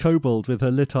swing at the kobold with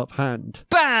her lit up hand.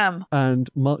 Bam! And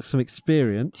marks some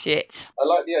experience. Shit. I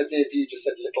like the idea of you just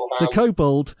said little hand. The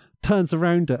kobold turns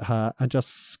around at her and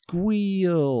just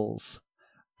squeals.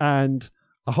 And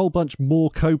a whole bunch more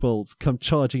kobolds come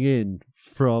charging in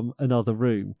from another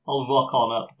room. I'll rock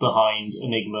on up behind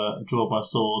Enigma, draw my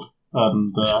sword,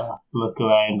 and look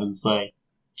around and say,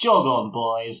 "Jog on,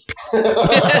 boys."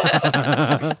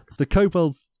 The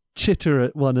kobolds chitter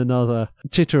at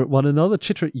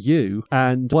you,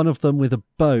 and one of them with a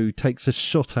bow takes a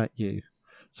shot at you.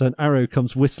 So an arrow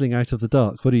comes whistling out of the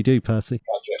dark. What do you do, Percy?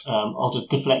 I'll just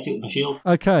deflect it with my shield.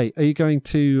 Okay, are you going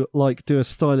to do a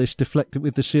stylish deflect it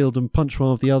with the shield and punch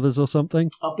one of the others or something?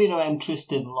 I've been around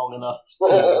Tristan long enough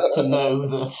to know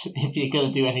that if you're going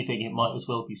to do anything, it might as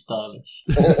well be stylish.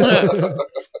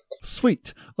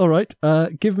 Sweet. All right.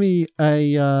 Give me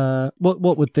a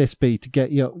what would this be to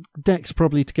get your dex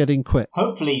probably to get in quick?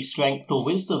 Hopefully strength or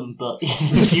wisdom, but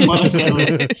if you want to go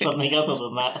with something other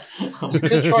than that, you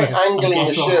could try angling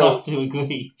the shield. I'll have to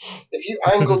agree. If you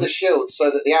angle the shield so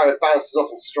that the arrow bounces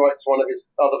off and strikes one of his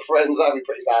other friends, that'd be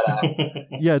pretty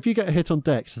badass. Yeah, if you get a hit on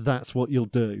dex, that's what you'll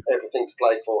do. Everything to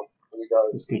play for. Here we go.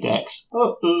 Let's go dex.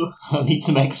 I need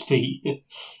some XP.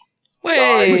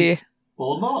 Way.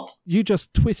 Or not. You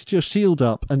just twist your shield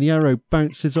up and the arrow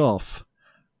bounces off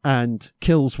and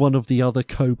kills one of the other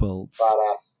kobolds.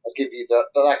 Badass. I'll give you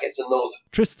that gets a nod.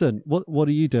 Tristan, what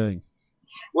are you doing?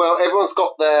 Well, everyone's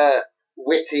got their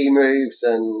witty moves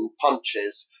and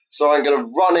punches, so I'm going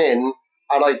to run in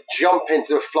and I jump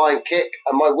into a flying kick,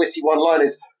 and my witty one line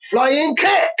is, "Flying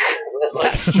kick!"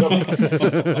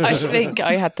 I think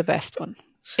I had the best one.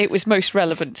 It was most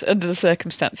relevant under the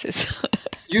circumstances.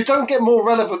 You don't get more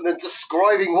relevant than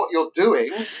describing what you're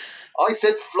doing. I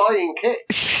said flying kick.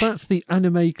 That's the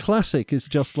anime classic. It's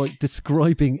just like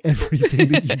describing everything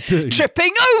that you do.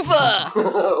 Tripping over!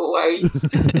 Wait.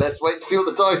 Let's wait and see what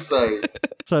the dice say.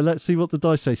 So let's see what the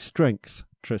dice say. Strength,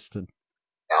 Tristan.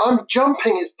 I'm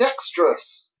jumping. It's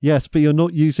dexterous. Yes, but you're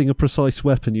not using a precise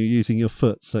weapon. You're using your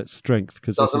foot, so it's strength.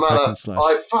 Because doesn't matter.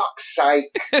 Oh, fuck's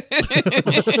sake!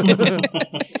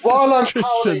 While I'm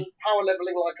power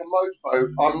leveling like a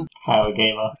mofo, I'm power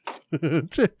gamer.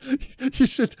 You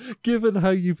should, given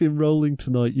how you've been rolling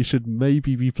tonight, you should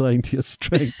maybe be playing to your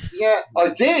strength. Yeah, I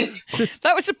did.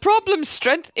 That was the problem.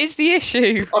 Strength is the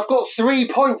issue. I've got 3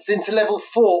 points into level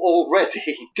 4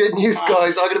 already. Good news,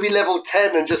 guys. I'm going to be level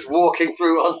 10 and just walking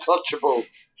through untouchable.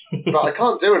 But I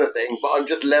can't do anything, but I'm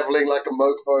just leveling like a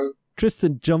mofo.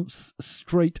 Tristan jumps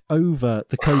straight over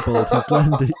the kobold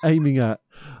he's aiming at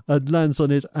and lands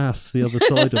on his ass the other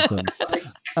side of them.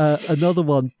 Another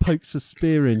one pokes a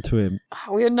spear into him.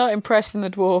 We are not impressing the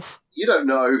dwarf. You don't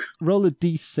know. Roll a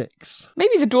d6.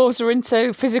 Maybe the dwarves are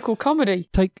into physical comedy.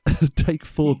 Take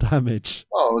 4 damage.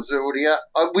 Oh, was it already at?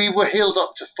 We were healed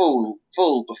up to full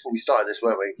before we started this,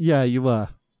 weren't we? Yeah, you were.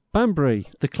 Banbury,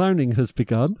 the clowning has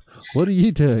begun. What are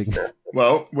you doing?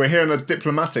 Well, we're here on a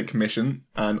diplomatic mission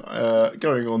and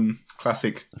going on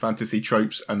classic fantasy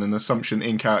tropes and an assumption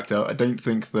in character. I don't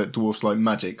think that dwarfs like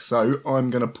magic, so I'm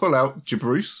going to pull out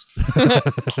Jabruce,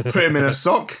 put him in a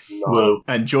sock,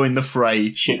 and join the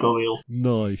fray. Shit got real.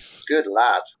 Nice. Good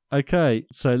lad. Okay,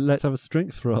 so let's have a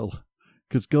strength roll.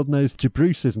 Because God knows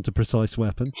Jabruce isn't a precise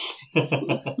weapon.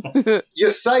 You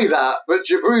say that, but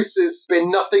Jabruce has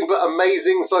been nothing but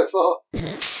amazing so far.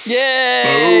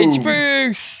 Yay,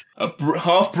 Jabruce!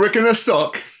 Half brick and a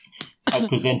sock. I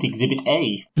present Exhibit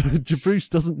A. Jabruce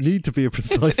doesn't need to be a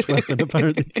precise weapon,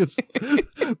 apparently, because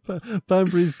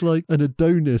Banbury's like an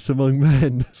Adonis among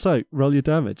men. So, roll your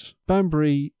damage.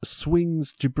 Banbury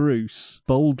swings Jabruce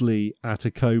boldly at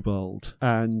a kobold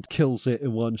and kills it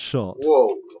in one shot.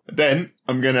 Whoa. Then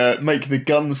I'm going to make the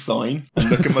gun sign and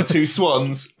look at my 2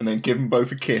 swans and then give them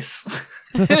both a kiss.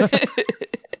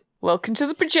 Welcome to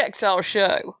the projectile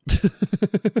show.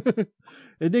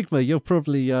 Enigma, you're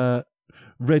probably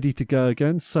ready to go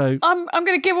again, so... I'm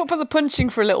going to give up on the punching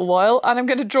for a little while, and I'm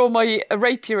going to draw my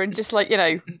rapier and just,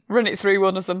 run it through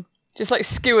one of them. Just,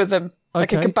 skewer them,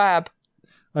 like a kebab.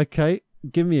 Okay,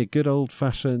 give me a good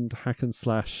old-fashioned hack and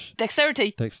slash...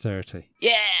 Dexterity.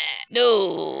 Yeah,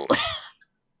 no...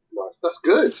 Nice, that's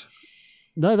good.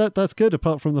 No, that's good,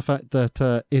 apart from the fact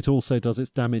that it also does its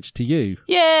damage to you.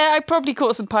 Yeah, I probably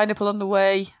caught some pineapple on the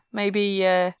way. Maybe,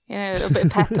 a little bit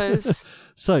of peppers.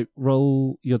 So,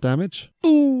 roll your damage.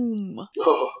 Boom!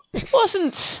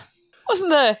 Wasn't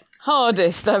the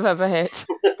hardest I've ever hit.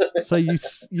 So you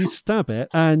stab it,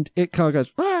 and it kind of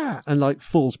goes, ah! And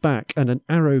falls back, and an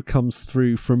arrow comes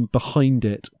through from behind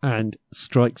it and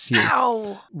strikes you.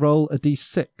 Ow! Roll a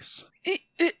d6.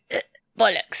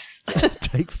 Bollocks.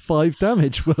 Take 5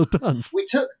 damage. Well done. We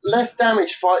took less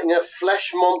damage fighting a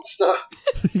flesh monster.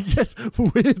 Yes,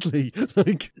 weirdly,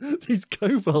 these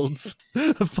kobolds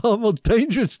are far more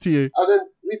dangerous to you. And then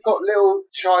we've got little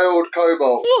child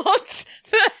kobolds. What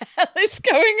the hell is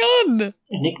going on?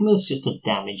 Enigma's just a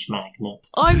damage magnet.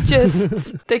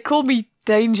 They call me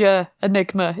Danger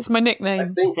Enigma. It's my nickname. I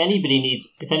think if anybody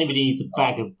needs a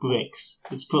bag of bricks,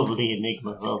 it's probably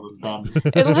Enigma rather than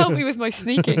Banbury. It'll help me with my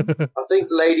sneaking. I think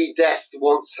Lady Death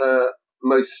wants her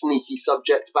most sneaky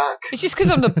subject back. It's just because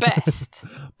I'm the best.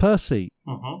 Percy,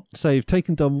 so you've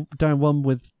taken down one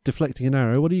with deflecting an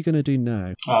arrow. What are you going to do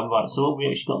now? Right, so what we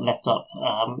actually got left up,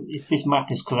 if this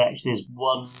map is correct, there's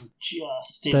one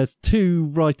just... There's 2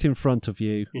 right in front of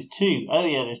you. There's 2. Oh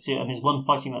yeah, there's 2, and there's one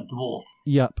fighting that dwarf.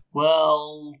 Yep.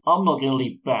 Well, I'm not going to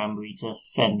leave Banbury to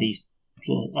fend these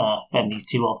 2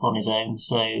 off on his own,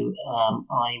 so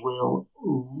I will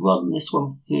run this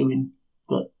one through in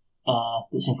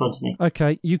that's in front of me.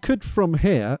 Okay, you could from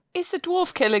here... Is the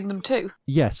dwarf killing them too?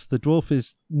 Yes, the dwarf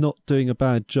is not doing a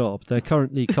bad job. They're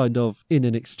currently kind of in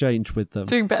an exchange with them.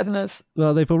 Doing better than us.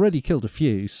 Well, they've already killed a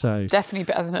few, so... Definitely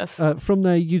better than us. From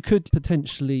there, you could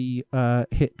potentially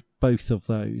hit both of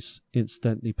those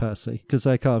instantly, Percy, because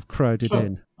they're kind of crowded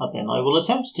in. Then I will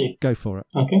attempt to. Go for it.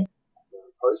 Okay.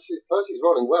 Percy's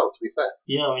rolling well, to be fair.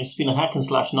 Yeah, I mean, it's been a hack and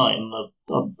slash night, and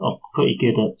I'm pretty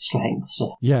good at strength,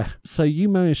 so... Yeah, so you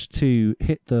managed to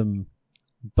hit them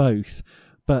both,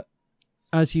 but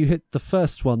as you hit the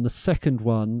first one, the second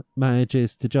one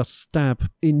manages to just stab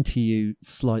into you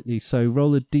slightly, so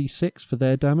roll a d6 for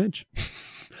their damage.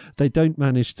 They don't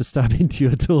manage to stab into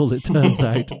you at all, it turns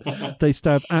out. They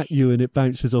stab at you and it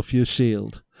bounces off your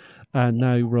shield. And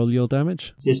now roll your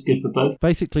damage. Is this good for both?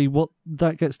 Basically, what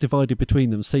that gets divided between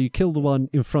them. So you kill the one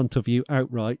in front of you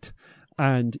outright,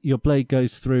 and your blade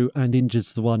goes through and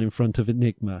injures the one in front of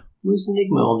Enigma. Who's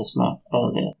Enigma on this map?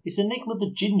 Oh, yeah. It's Enigma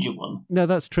the ginger one. No,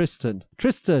 that's Tristan.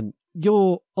 Tristan,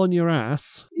 you're on your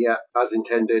ass. Yeah, as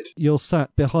intended. You're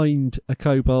sat behind a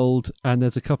kobold, and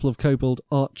there's a couple of kobold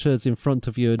archers in front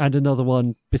of you and another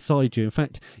one beside you. In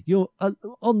fact, you're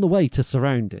on the way to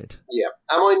surrounded. Yeah.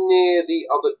 Am I near the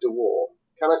other dwarf?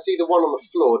 Can I see the one on the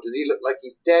floor? Does he look like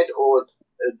he's dead or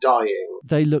dying?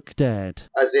 They look dead.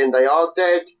 As in they are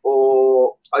dead,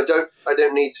 or I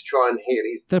don't need to try and heal.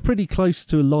 They're pretty close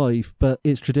to alive, but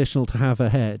it's traditional to have a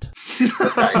head.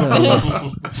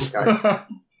 Okay.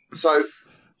 So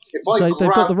if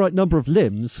they've got the right number of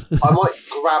limbs. I might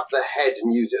grab the head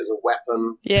and use it as a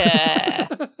weapon. Yeah.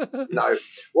 No.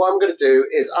 What I'm going to do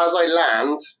is, as I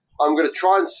land, I'm going to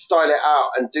try and style it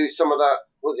out and do some of that.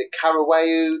 Was it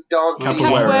Caraway dancing?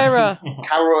 Capoeira.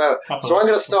 Capoeira. So I'm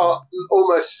going to start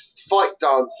almost fight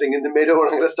dancing in the middle, and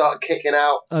I'm going to start kicking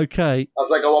out. Okay.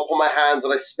 As I go up on my hands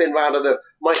and I spin round, and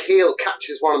my heel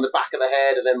catches one on the back of the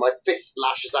head, and then my fist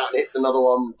lashes out and hits another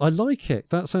one. I like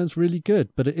it. That sounds really good,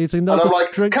 but it is another. And I'm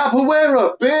like,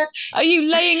 Capoeira, bitch! Are you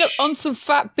laying up on some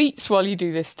fat beats while you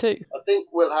do this too? I think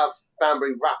we'll have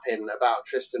Banbury rapping about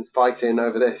Tristan fighting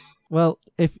over this. Well,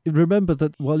 remember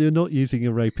that while you're not using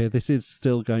a rapier, this is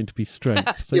still going to be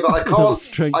strength. So yeah, but I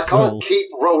can't keep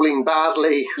rolling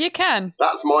badly. You can.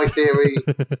 That's my theory.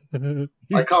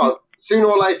 I can't. Sooner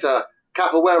or later,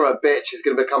 Capoeira, bitch, is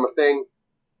going to become a thing.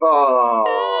 Oh.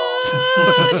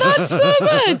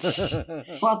 Not so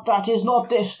much. But that is not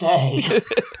this day.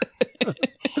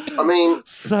 I mean...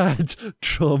 Sad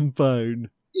trombone.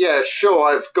 Yeah,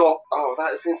 sure, I've got... Oh,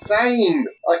 that's insane.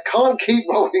 I can't keep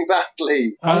rolling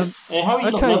badly. How are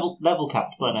you not level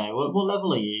capped by now? What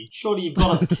level are you? Surely you've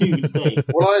gone up 2 today.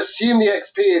 Well, I assume the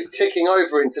XP is ticking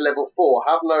over into level 4.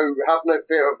 Have no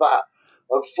fear of that.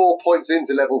 I'm 4 points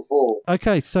into level 4.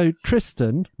 Okay, so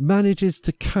Tristan manages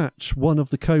to catch one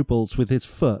of the kobolds with his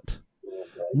foot,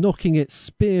 knocking it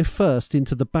spear first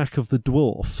into the back of the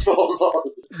dwarf. Oh,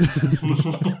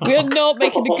 no. We're not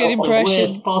making a good impression.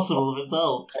 That's the worst possible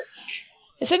result.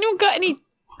 Has anyone got any,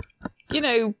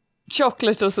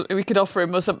 chocolate or something we could offer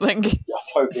him or something? I was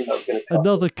hoping that was going to come.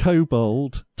 Another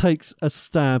kobold takes a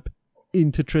stab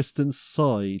into Tristan's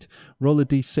side. Roll a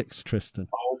d6, Tristan.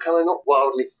 Oh, can I not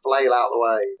wildly flail out the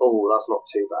way? Oh, that's not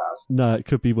too bad. No, it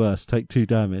could be worse. Take 2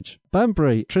 damage.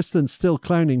 Banbury, Tristan's still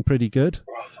clowning pretty good.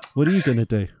 What are you going to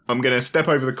do? I'm going to step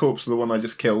over the corpse of the one I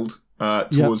just killed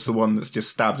towards the one that's just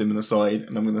stabbed him in the side,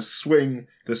 and I'm going to swing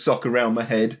the sock around my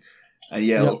head and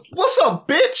yell, "What's up,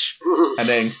 bitch?" and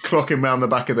then clock him round the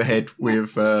back of the head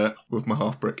with my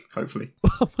half brick, hopefully.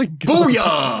 Oh my god.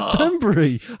 Booyah!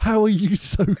 Banbury, how are you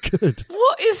so good?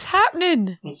 What is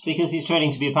happening? It's because he's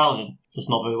training to be a paladin. Just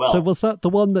not very well. So was that the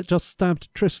one that just stabbed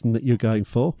Tristan that you're going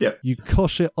for? Yep. You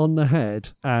cosh it on the head,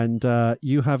 and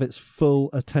you have its full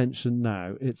attention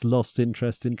now. It's lost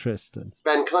interest in Tristan.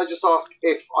 Ben, can I just ask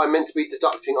if I'm meant to be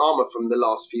deducting armour from the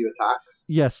last few attacks?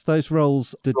 Yes, those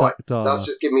rolls deduct armour. That's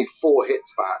just give me 4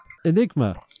 hits back.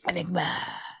 Enigma.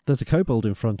 There's a kobold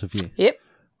in front of you. Yep.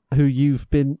 Who you've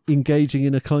been engaging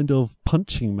in a kind of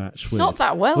punching match with. Not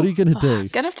that well. What are you going to do? I'm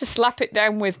going to have to slap it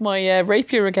down with my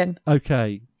rapier again.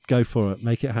 Okay, go for it.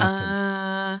 Make it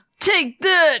happen. Take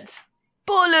that!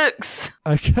 Bollocks!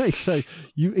 Okay, so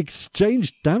you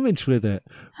exchange damage with it,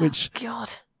 which... Oh, God.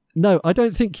 No, I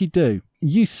don't think you do.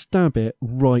 You stab it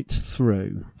right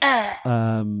through.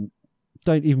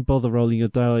 Don't even bother rolling a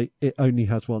die. It only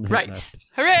has 1 hit left.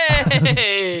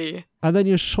 Hooray! And then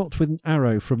you're shot with an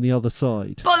arrow from the other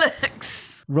side.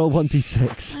 Bollocks! Roll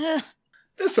 1d6.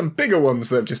 There's some bigger ones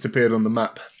that have just appeared on the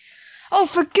map. Oh,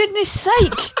 for goodness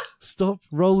sake! Stop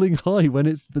rolling high when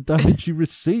it's the damage you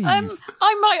receive. I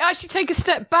might actually take a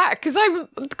step back because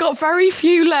I've got very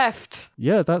few left.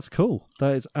 Yeah, that's cool.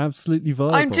 That is absolutely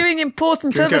viable. I'm doing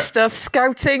important other stuff,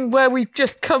 scouting where we've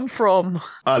just come from.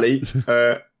 Ali,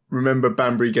 remember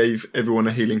Banbury gave everyone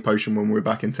a healing potion when we were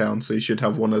back in town, so you should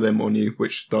have one of them on you,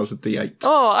 which does a d8.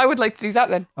 Oh, I would like to do that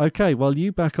then. Okay, well,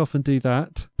 you back off and do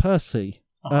that. Percy,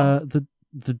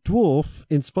 the dwarf,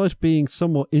 in spite of being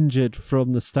somewhat injured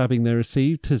from the stabbing they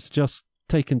received, has just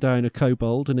taken down a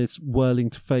kobold and is whirling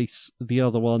to face the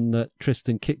other one that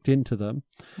Tristan kicked into them.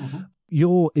 Mm-hmm.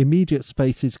 Your immediate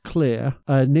space is clear.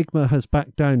 Enigma has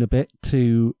backed down a bit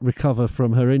to recover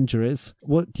from her injuries.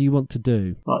 What do you want to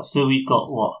do? Right, so we've got,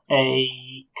 a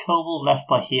kobold left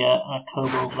by here and a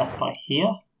kobold left by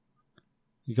here?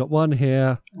 You got one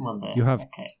here. One there. You have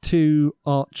 2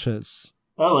 archers.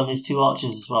 Oh, and there's 2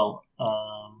 archers as well.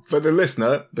 For the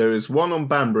listener, there is one on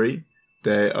Banbury.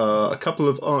 There are a couple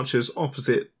of archers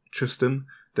opposite Tristan,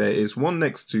 There is one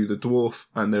next to the dwarf,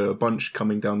 and there are a bunch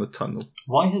coming down the tunnel.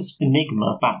 Why has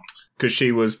Enigma backed? Because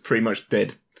she was pretty much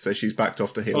dead, so she's backed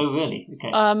off the hill. Oh, really?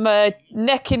 Okay.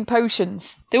 Necking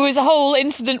potions. There was a whole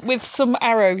incident with some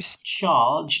arrows.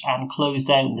 Charge and close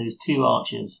down those 2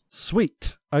 archers.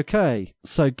 Sweet. Okay,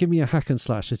 so give me a hack and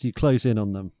slash as you close in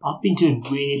on them. I've been doing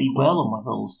really well on my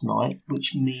rolls tonight,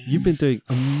 which means... You've been doing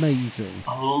amazing.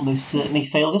 I'll almost certainly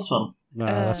fail this one. No,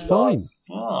 that's fine.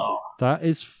 Oh. That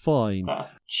is fine. That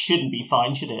shouldn't be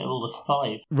fine, should it? Roll a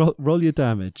 5. Roll your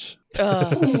damage.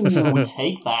 Ooh,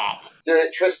 take that. Doing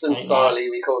it Tristan style,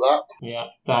 we call that. Yeah,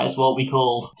 that is what we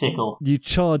call tickle. You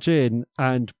charge in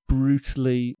and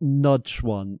brutally nudge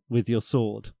one with your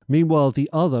sword. Meanwhile, the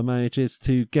other manages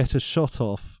to get a shot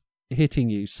off, hitting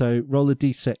you. So roll a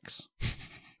d6.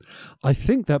 I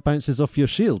think that bounces off your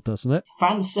shield, doesn't it?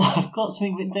 I've got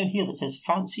something written down here that says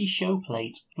fancy show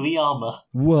plate, 3 armour.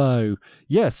 Whoa.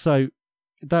 Yeah, so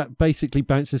that basically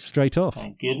bounces straight off.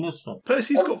 Thank goodness for...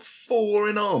 Percy's got 4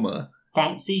 in armour.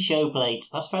 Fancy show plate.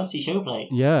 That's fancy show plate.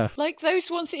 Yeah. Like those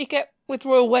ones that you get with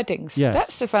royal weddings. Yes.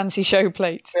 That's a fancy show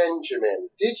plate. Benjamin,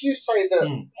 did you say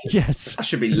that... Yes. That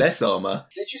should be less armour.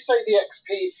 Did you say the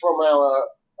XP from our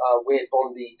Weird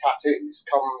Bondy tattoos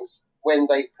comes when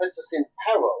they put us in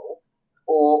peril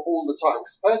or all the time?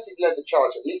 Because Percy's led the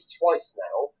charge at least twice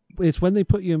now. It's when they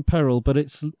put you in peril, but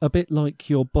it's a bit like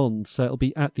your bond, so it'll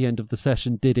be at the end of the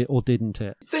session, did it or didn't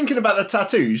it? Thinking about the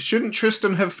tattoos, shouldn't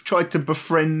Tristan have tried to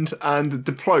befriend and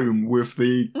diplome with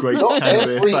the great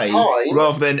Cavalier Fae,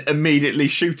 rather than immediately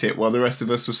shoot it while the rest of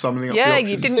us were summoning up the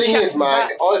options? You didn't The thing is,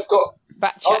 Mag, I've got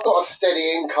a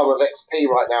steady income of XP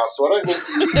right now, so I don't need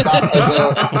to use that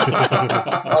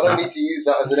I don't need to use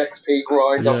that as an XP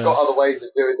grind. Yeah. I've got other ways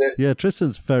of doing this. Yeah,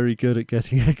 Tristan's very good at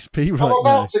getting XP right now. I'm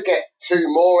about to get 2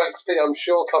 more XP, I'm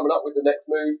sure, coming up with the next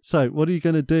move. So, what are you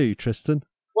going to do, Tristan?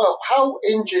 Well, how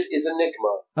injured is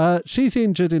Enigma? She's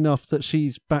injured enough that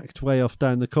she's backed way off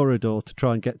down the corridor to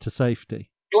try and get to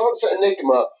safety. Glance at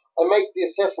Enigma and make the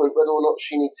assessment whether or not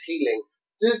she needs healing.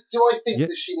 Do I think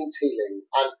that she needs healing?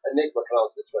 And Enigma can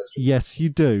answer this question. Yes, you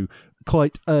do.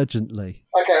 Quite urgently.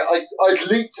 Okay, I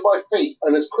leap to my feet,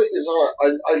 and as quick as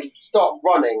I start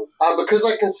running. And because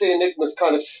I can see Enigma's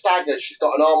kind of staggered, she's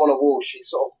got an arm on a wall, she's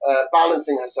sort of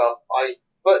balancing herself.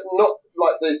 But not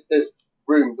like there's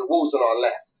room, the wall's on our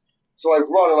left. So I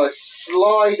run and I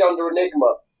slide under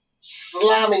Enigma,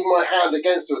 slamming my hand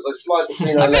against her as I slide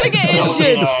between her legs. I'm going to get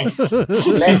injured!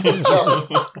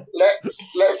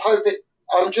 Let's hope it...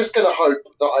 I'm just going to hope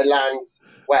that I land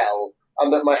well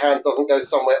and that my hand doesn't go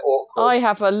somewhere awkward. I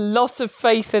have a lot of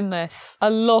faith in this. A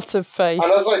lot of faith.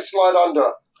 And as I slide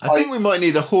under... I think we might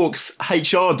need a Hawks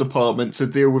HR department to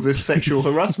deal with this sexual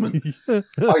harassment.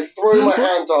 I throw my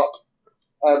hand up,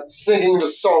 singing the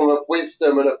song of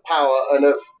wisdom and of power and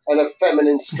of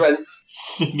feminine strength.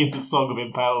 Singing the song of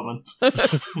empowerment.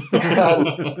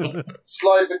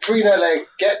 Slide between her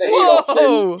legs, get the heel off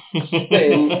them,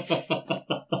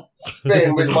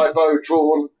 spin with my bow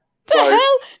drawn. The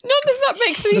hell? None of that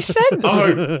makes any sense.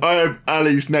 I hope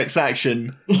Ali's next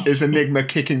action is Enigma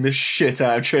kicking the shit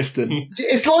out of Tristan.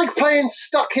 It's like playing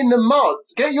Stuck in the Mud.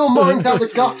 Get your minds out the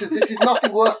gutters. This is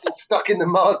nothing worse than stuck in the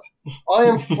mud. I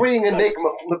am freeing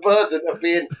Enigma from the burden of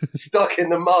being stuck in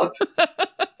the mud.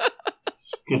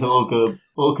 It's gonna all go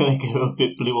a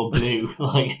bit blue on blue,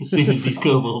 like as soon as these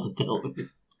kobolds are dealt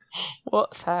with.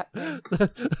 What's happening?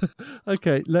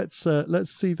 Okay, let's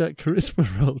see that charisma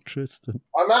roll, Tristan.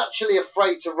 I'm actually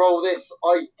afraid to roll this.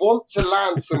 I want to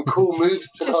land some cool moves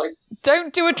tonight. Just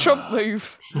don't do a Trump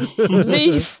move.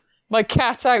 Leave my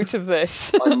cat out of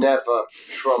this. I never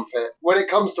trumpet. When it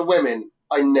comes to women,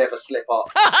 I never slip up.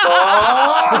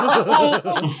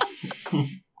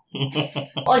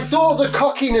 I thought the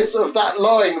cockiness of that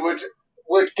line would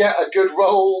get a good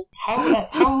roll. How are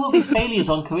all these failures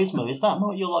on charisma? Is that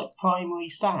not your primary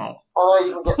stat? I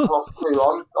even get +2.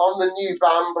 I'm the new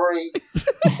Banbury.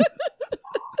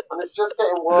 And it's just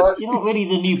getting worse. You're not really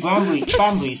the new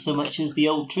Banbury so much as the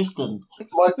old Tristan.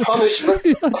 My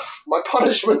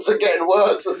punishments are getting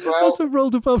worse as well. I've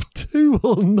rolled above 2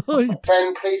 all night.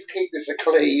 Ben, please keep this a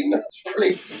clean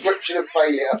description of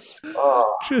failure. Oh.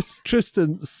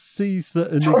 Tristan sees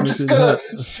that Enigma's I'm just going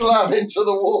to slam into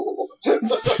the wall.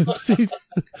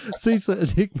 sees that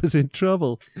Enigma's in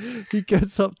trouble. He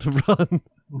gets up to run.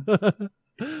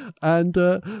 And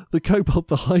the kobold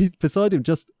beside him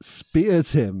just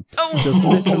spears him. Oh. Just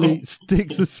literally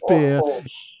sticks a spear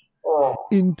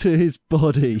into his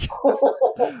body.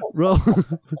 Roll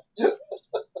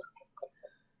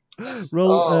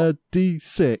Roll a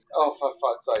d6. Oh, for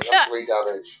fuck's sake, that's 3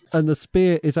 damage. And the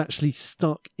spear is actually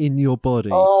stuck in your body.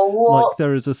 Oh, what? Like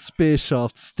there is a spear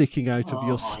shaft sticking out of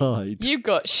your side. You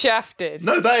got shafted.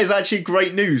 No, that is actually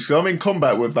great news. I'm in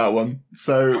combat with that one,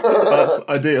 so that's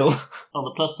ideal. On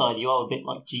the plus side, you are a bit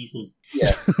like Jesus.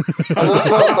 Yeah. And on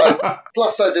the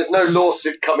plus side, there's no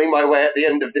lawsuit coming my way at the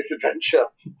end of this adventure.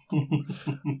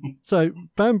 So,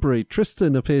 Banbury,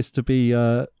 Tristan appears to be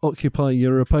occupying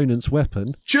your opponent's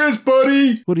weapon. Cheers,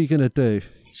 buddy! What are you going to do?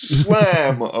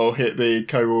 Slam! I'll hit the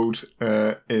kobold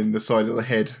in the side of the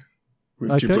head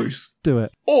with Jabruce. Do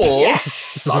it. Or...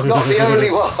 Yes! I'm not the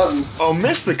only one! I'll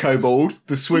miss the kobold.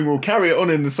 The swing will carry it on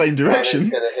in the same direction. It's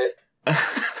going to hit.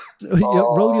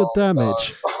 Roll your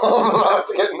damage. I'm about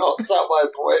to get knocked out by a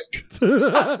brick.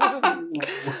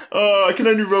 I can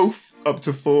only roll up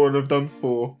to 4 and I've done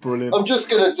 4. Brilliant. I'm just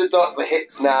going to deduct the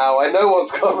hits now. I know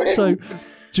what's coming. So,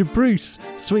 Jabruce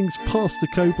swings past the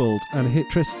kobold and hit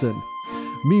Tristan.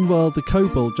 Meanwhile, the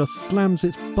kobold just slams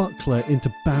its buckler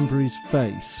into Banbury's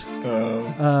face.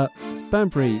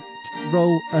 Banbury,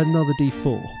 roll another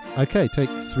d4. Okay, take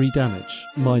 3 damage,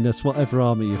 minus whatever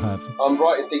armour you have. I'm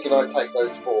right in thinking I take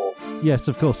those 4. Yes,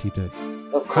 of course you do.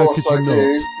 Of course I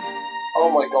do. Not? Oh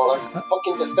my god, I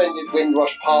fucking defended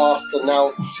Windrush Pass, and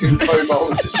now 2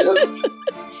 kobolds are just...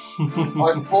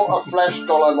 I fought a flesh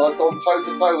golem, I've gone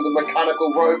toe-to-toe with a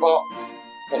mechanical robot,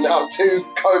 and now 2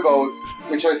 kobolds,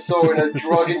 which I saw in a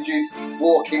drug-induced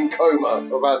walking coma,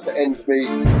 are about to end me.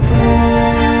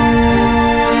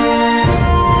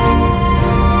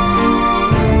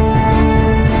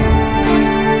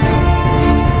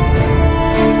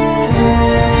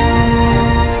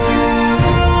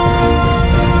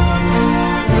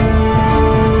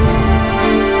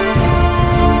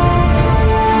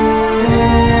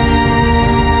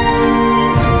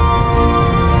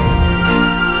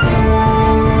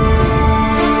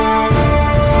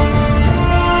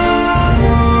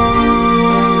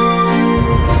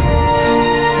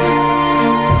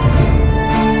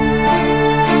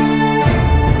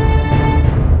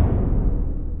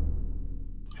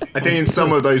 I think in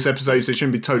some of those episodes it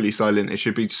shouldn't be totally silent. It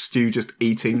should be Stu just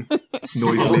eating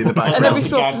noisily in the background. And every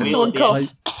so often someone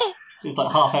coughs. It's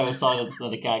like half-hour silence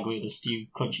and then a gag with a Stu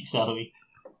crunching celery.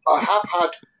 I have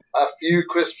had a few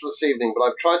crisps this evening, but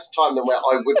I've tried to time them where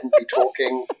I wouldn't be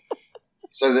talking,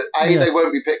 so that A, they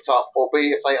won't be picked up, or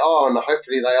B, if they are, and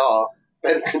hopefully they are,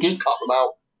 Ben can just cut them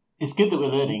out. It's good that we're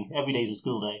learning. Every day's a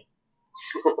school day.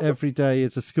 Every day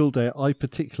is a school day. I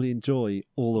particularly enjoy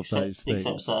all of those things.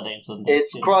 Except Saturday and Sunday.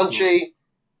 It's crunchy,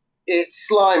 it's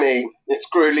slimy, it's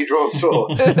crudely drawn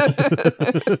sword.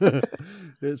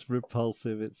 It's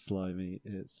repulsive, it's slimy,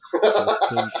 it's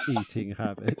constant eating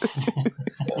habits.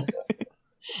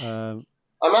 I'm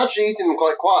actually eating them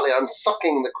quite quietly. I'm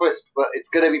sucking the crisp, but it's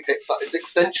going to be picked up. It's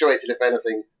accentuated, if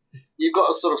anything. You've got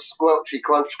a sort of squelchy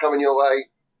crunch coming your way.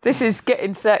 This is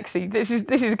getting sexy. This is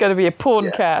going to be a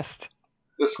porn cast.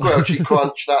 The squelchy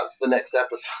crunch, that's the next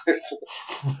episode.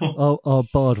 Our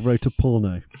bard wrote a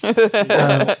porno. So,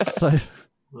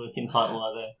 working title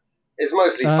right there. It's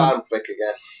mostly fanfic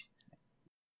again.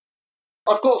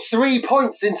 I've got 3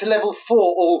 points into level 4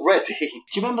 already. Do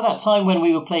you remember that time when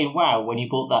we were playing WoW, when you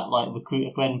bought that like Recruit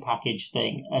a Friend package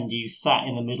thing, and you sat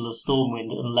in the middle of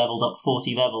Stormwind and leveled up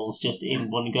 40 levels just in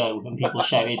one go, and people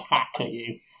shouted hack at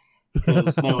you?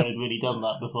 Because no one had really done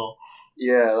that before.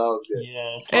 Yeah, that was good.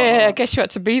 Yeah, I guess you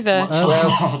had to be there.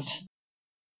 What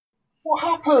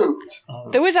happened?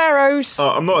 There was arrows.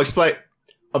 I'm not explaining.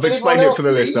 I've explained it for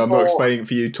the listener. I'm not explaining it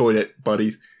for you, toilet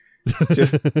buddies.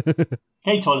 Just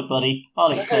hey, toilet buddy,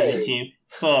 I'll explain it to you.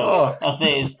 So,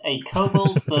 there's a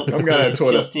kobold that I'm going to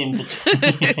toilet. just in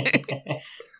between.